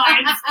no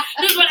lines.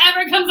 Just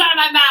whatever comes out of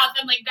my mouth,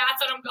 and like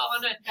that's what I'm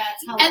going with. That's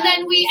And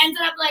then we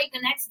ended up like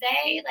the next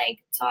day,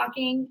 like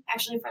talking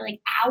actually for like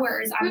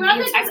hours on We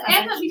wound video up text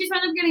just, message. we just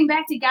wound up getting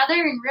back together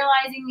and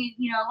realizing,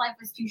 you know, life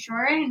was too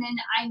short. And then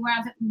I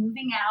wound up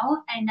moving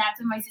out, and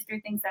that's when my sister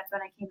thinks that's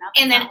when I came out.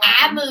 And then That's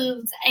I not working.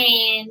 moved,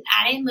 and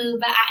I didn't move,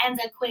 but I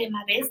ended up quitting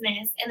my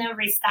business and then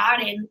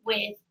restarting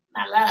with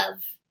my love,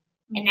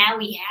 and now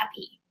we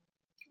happy.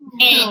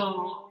 And,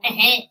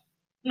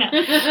 no, no,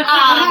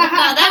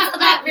 that's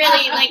that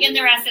really like, and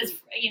the rest is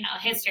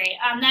history.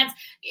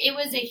 It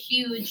was a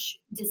huge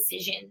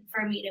decision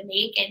for me to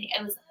make, and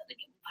it was like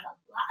put a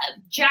lot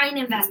of giant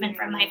investment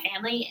from my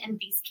family and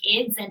these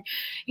kids, and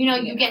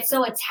you get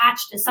so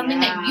attached to something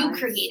that you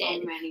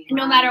created.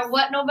 No matter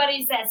what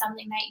nobody says,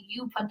 something that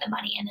you put the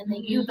money in, and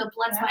the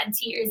blood, sweat, and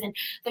tears, and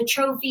the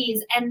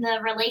trophies, and the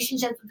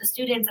relationships with the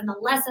students, and the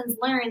lessons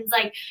learned,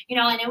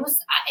 and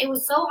it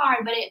was so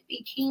hard, but it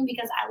became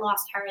because I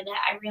lost her that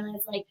I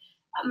realized, like,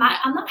 I'm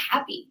not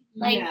happy.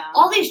 Like,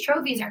 all these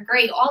trophies are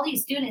great. All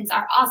these students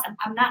are awesome.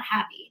 I'm not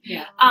happy.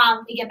 Yeah.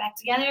 We get back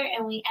together,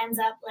 and we end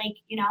up, like,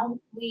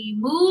 we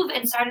move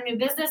and start a new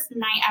business.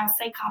 And I would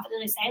say,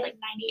 confidently say, like,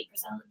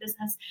 98% of the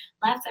business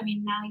left. I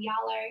mean, now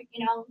y'all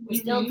are, we're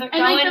still going.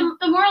 And like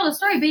the moral of the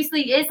story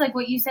basically is like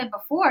what you said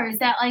before, is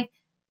that like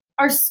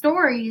our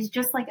story is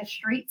just like a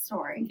straight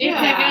story. It's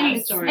like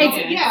any story.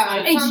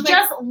 It's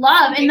just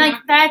love, and like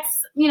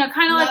that's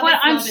kind of like what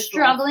I'm love is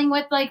struggling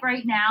with like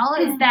right now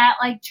is that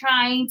like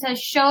trying to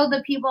show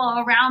the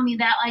people around me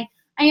that like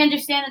I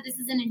understand that this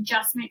is an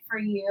adjustment for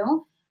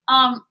you.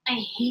 I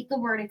hate the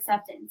word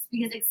acceptance,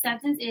 because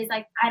acceptance is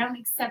like, I don't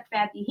accept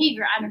bad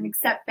behavior, I don't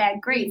accept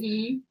bad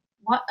grades.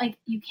 What, like,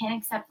 you can't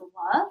accept the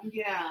love?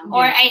 Yeah.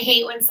 Or I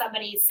hate when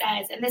somebody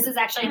says, and this is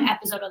actually an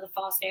episode of The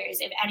Fosters,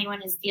 if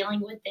anyone is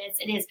dealing with this,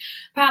 it is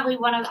probably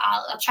one of,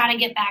 I'll try to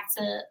get back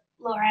to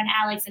Laura and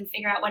Alex and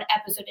figure out what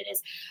episode it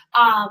is.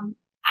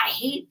 I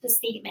hate the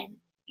statement,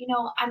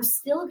 I'm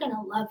still going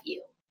to love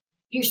you.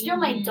 You're still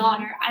my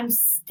daughter. I'm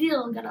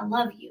still going to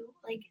love you.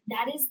 Like,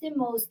 that is the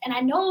most, and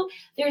I know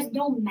there's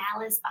no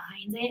malice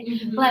behind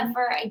it, but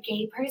for a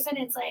gay person,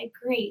 it's like,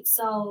 great,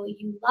 so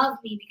you love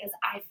me because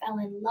I fell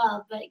in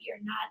love, but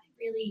you're not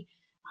really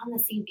on the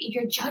same,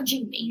 you're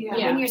judging me. Like,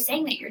 when you're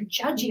saying that, you're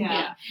judging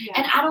me.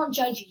 And I don't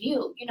judge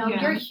you.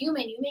 You're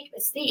human. You make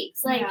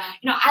mistakes. Like,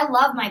 I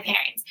love my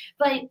parents,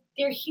 but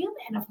they're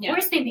human. Of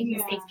course they make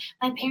mistakes.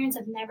 My parents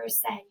have never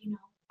said,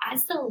 I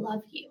still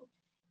love you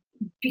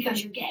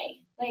because you're gay.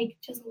 Like,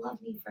 just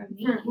love me for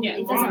me.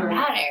 It doesn't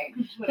matter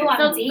who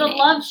I'm dating. The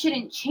love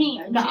shouldn't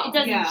change. No. It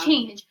doesn't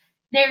change.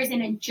 There's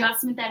an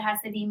adjustment that has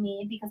to be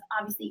made, because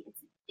obviously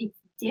it's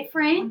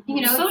different.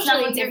 It's not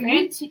Socially what you're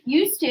different.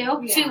 used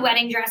to. 2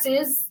 wedding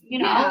dresses,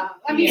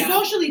 I mean,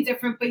 socially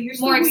different, but you're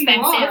still More who you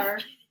expensive. are.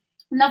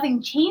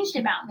 Nothing changed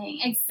about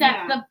me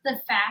except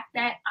the fact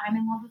that I'm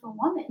in love with a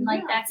woman.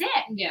 Like, that's it.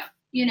 Yeah.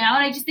 And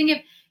I just think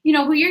if,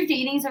 who you're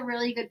dating is a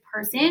really good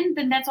person,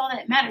 then that's all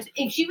that matters.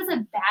 If she was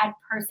a bad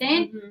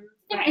person,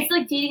 it's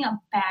like dating a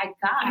bad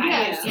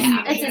guy.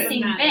 It's the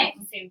same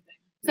thing.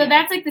 So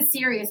that's like the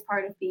serious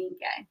part of being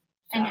gay,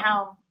 and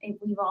how we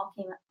came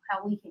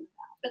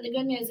about. But the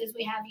good news is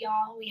we have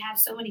y'all. We have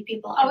so many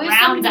people Oh, we have so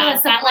around many people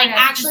us that support like us.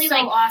 actually It's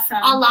so like awesome.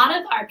 a lot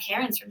of our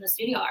parents from the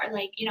studio are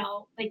like, you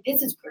know, like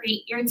this is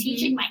great. You're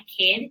teaching my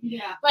kid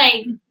Yeah.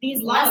 like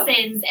these Love.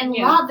 lessons and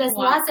Yeah, love this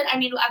love. lesson. I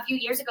mean, a few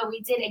years ago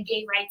we did a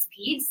gay rights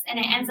piece and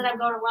it ended up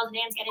going to World of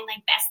Dance getting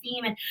like best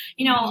theme and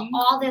you know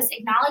all this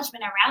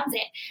acknowledgement around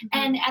it.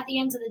 And at the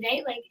end of the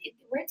day, like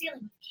we're dealing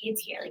with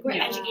kids here, like we're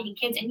Yeah. educating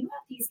kids, and you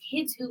have these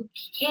kids who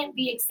can't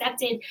be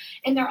accepted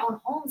in their own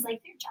homes,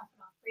 like they're jumping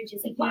off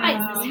bridges. Like why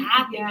is this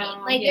happening?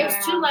 Yeah. Like there's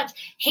Yeah. too much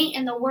hate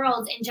in the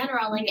world in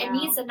general. Like it Yeah.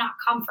 needs to not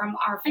come from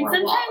our And four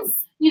sometimes,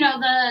 walls. you know,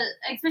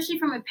 especially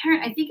from a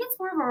parent, I think it's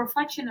more of a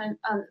reflection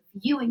of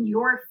you and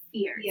your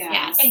fears. Yeah.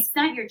 Yes. It's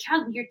not your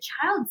child. Your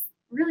child's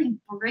really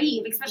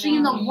brave, especially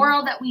in the Mhm.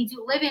 world that we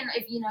do live in.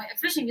 If you know,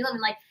 especially if you live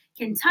in like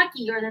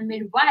Kentucky or the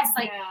Midwest,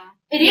 like yeah.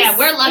 it is. Yeah,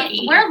 we're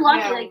lucky. We're lucky.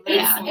 Yeah, Like we're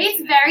it's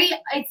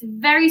fortunate. it's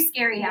very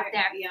scary out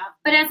there. Yeah.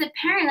 But as a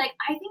parent, like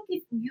I think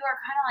if you are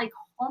kind of like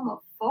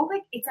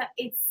homophobic,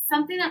 it's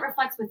something that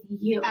reflects with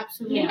you.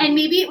 Absolutely. Yeah. And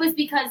maybe it was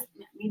because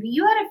maybe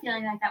you had a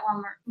feeling like that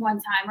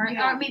one time, or,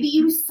 Yeah. or maybe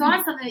you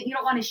saw something that you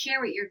don't want to share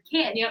with your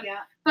kid. Yep. Yeah.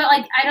 But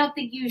like, I don't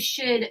think you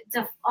should,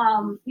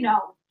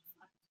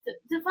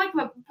 deflect,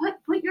 but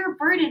put your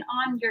burden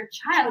on your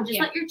child. Just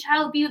Yeah. let your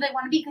child be who they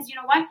want to be, because you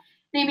know what?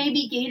 They may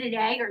be gay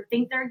today or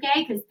think they're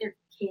gay because they're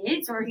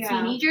kids or Yeah.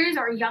 teenagers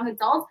or young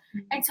adults,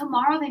 and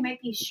tomorrow they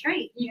might be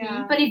straight.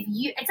 Yeah. But if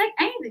you, it's like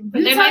anything. But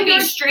You they tell might be your-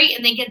 straight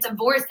and they get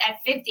divorced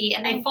at 50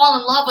 and they fall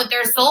in love with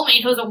their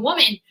soulmate who's a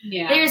woman.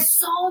 Yeah. There's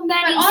so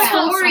many But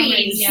also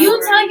stories. Yeah.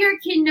 You tell your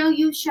kid, no,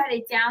 you shut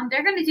it down.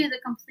 They're going to do the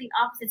complete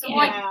opposite. So, Yeah.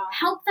 like,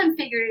 help them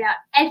figure it out.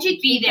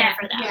 Educate Be there them.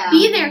 for them. Yeah.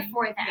 Be there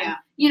for them. Yeah.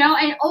 You know,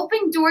 and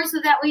open doors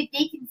so that way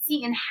they can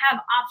see and have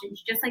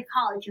options. Just like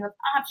college, you have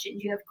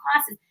options, you have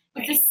classes.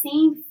 It's the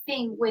same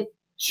thing with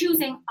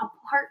choosing a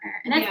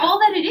partner. And that's Yeah. all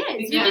that it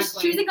is. You're just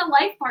Exactly. choosing a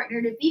life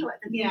partner to be with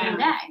at the end of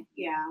the day.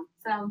 Yeah.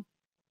 So,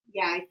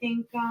 Yeah, I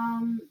think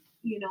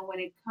you know, when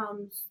it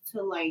comes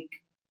to like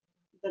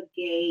the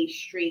gay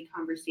straight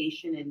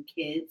conversation and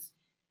kids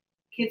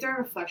are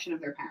a reflection of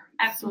their parents.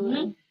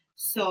 absolutely.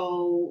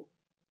 So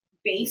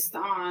based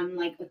on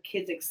like a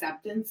kid's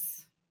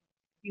acceptance,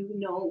 you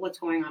know what's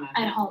going on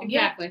At home.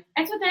 Exactly.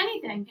 It's with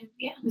anything.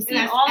 Yeah. We see And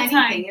it that's all the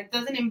time. anything. It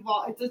doesn't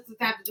involve. It doesn't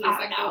have to do with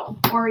Oh,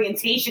 sexual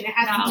orientation. It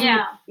has to do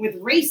Yeah. with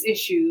race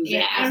issues.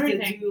 Yeah, it has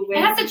everything. to do with.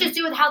 It has to just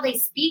do with how they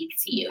speak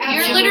to you. You're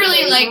Absolutely.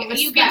 literally like, With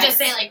you can just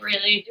say respect. like,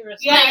 really?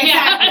 Yeah, Like,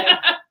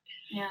 exactly.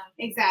 Yeah.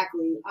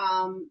 Exactly.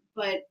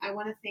 But I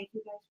want to thank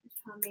you guys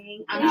for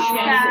coming. I'm Yes, sure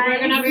guys. We're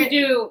gonna have to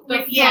do the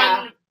fun.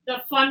 Yeah. The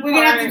fun we're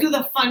part. gonna have to do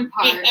the fun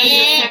part. in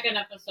the second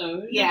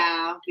episode.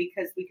 Yeah,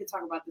 because we could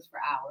talk about this for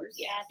hours.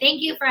 Yeah,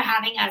 thank you for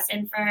having us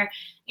and for,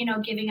 you know,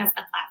 giving us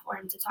the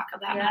platform to talk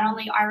about Yeah. not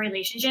only our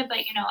relationship, but,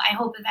 you know, I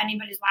hope if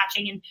anybody's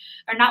watching and,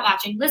 or not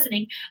watching,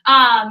 listening,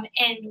 and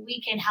we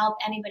can help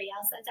anybody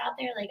else that's out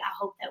there, like, I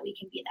hope that we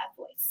can be that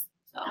voice.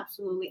 So,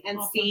 Absolutely. And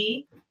Awesome.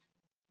 see,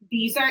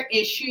 these are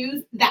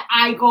issues that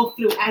I go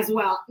through as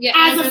well. Yeah,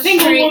 As a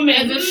single straight- woman.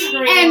 as a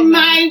straight And woman.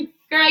 my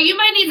girl, you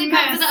might need to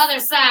come to Yes. the other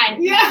side.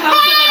 Yeah. Come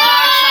to the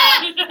dark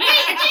side.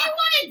 Hey, you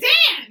wanted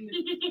Dan.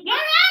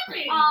 What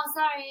happened? Oh,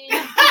 sorry.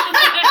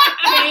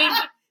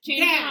 Change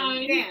Dan,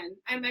 mind.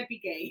 I might be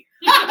gay.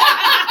 You just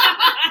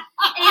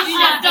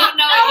don't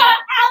know it yet.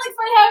 Alex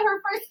might have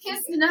her first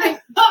kiss tonight.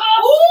 Who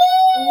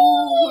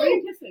are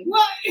you kissing?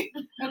 What?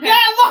 Okay.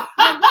 Yeah, look.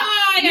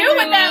 Bye, You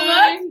with that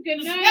everyone.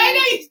 Good night. I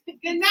know you-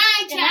 Good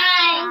night,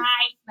 child.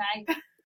 Bye. Bye.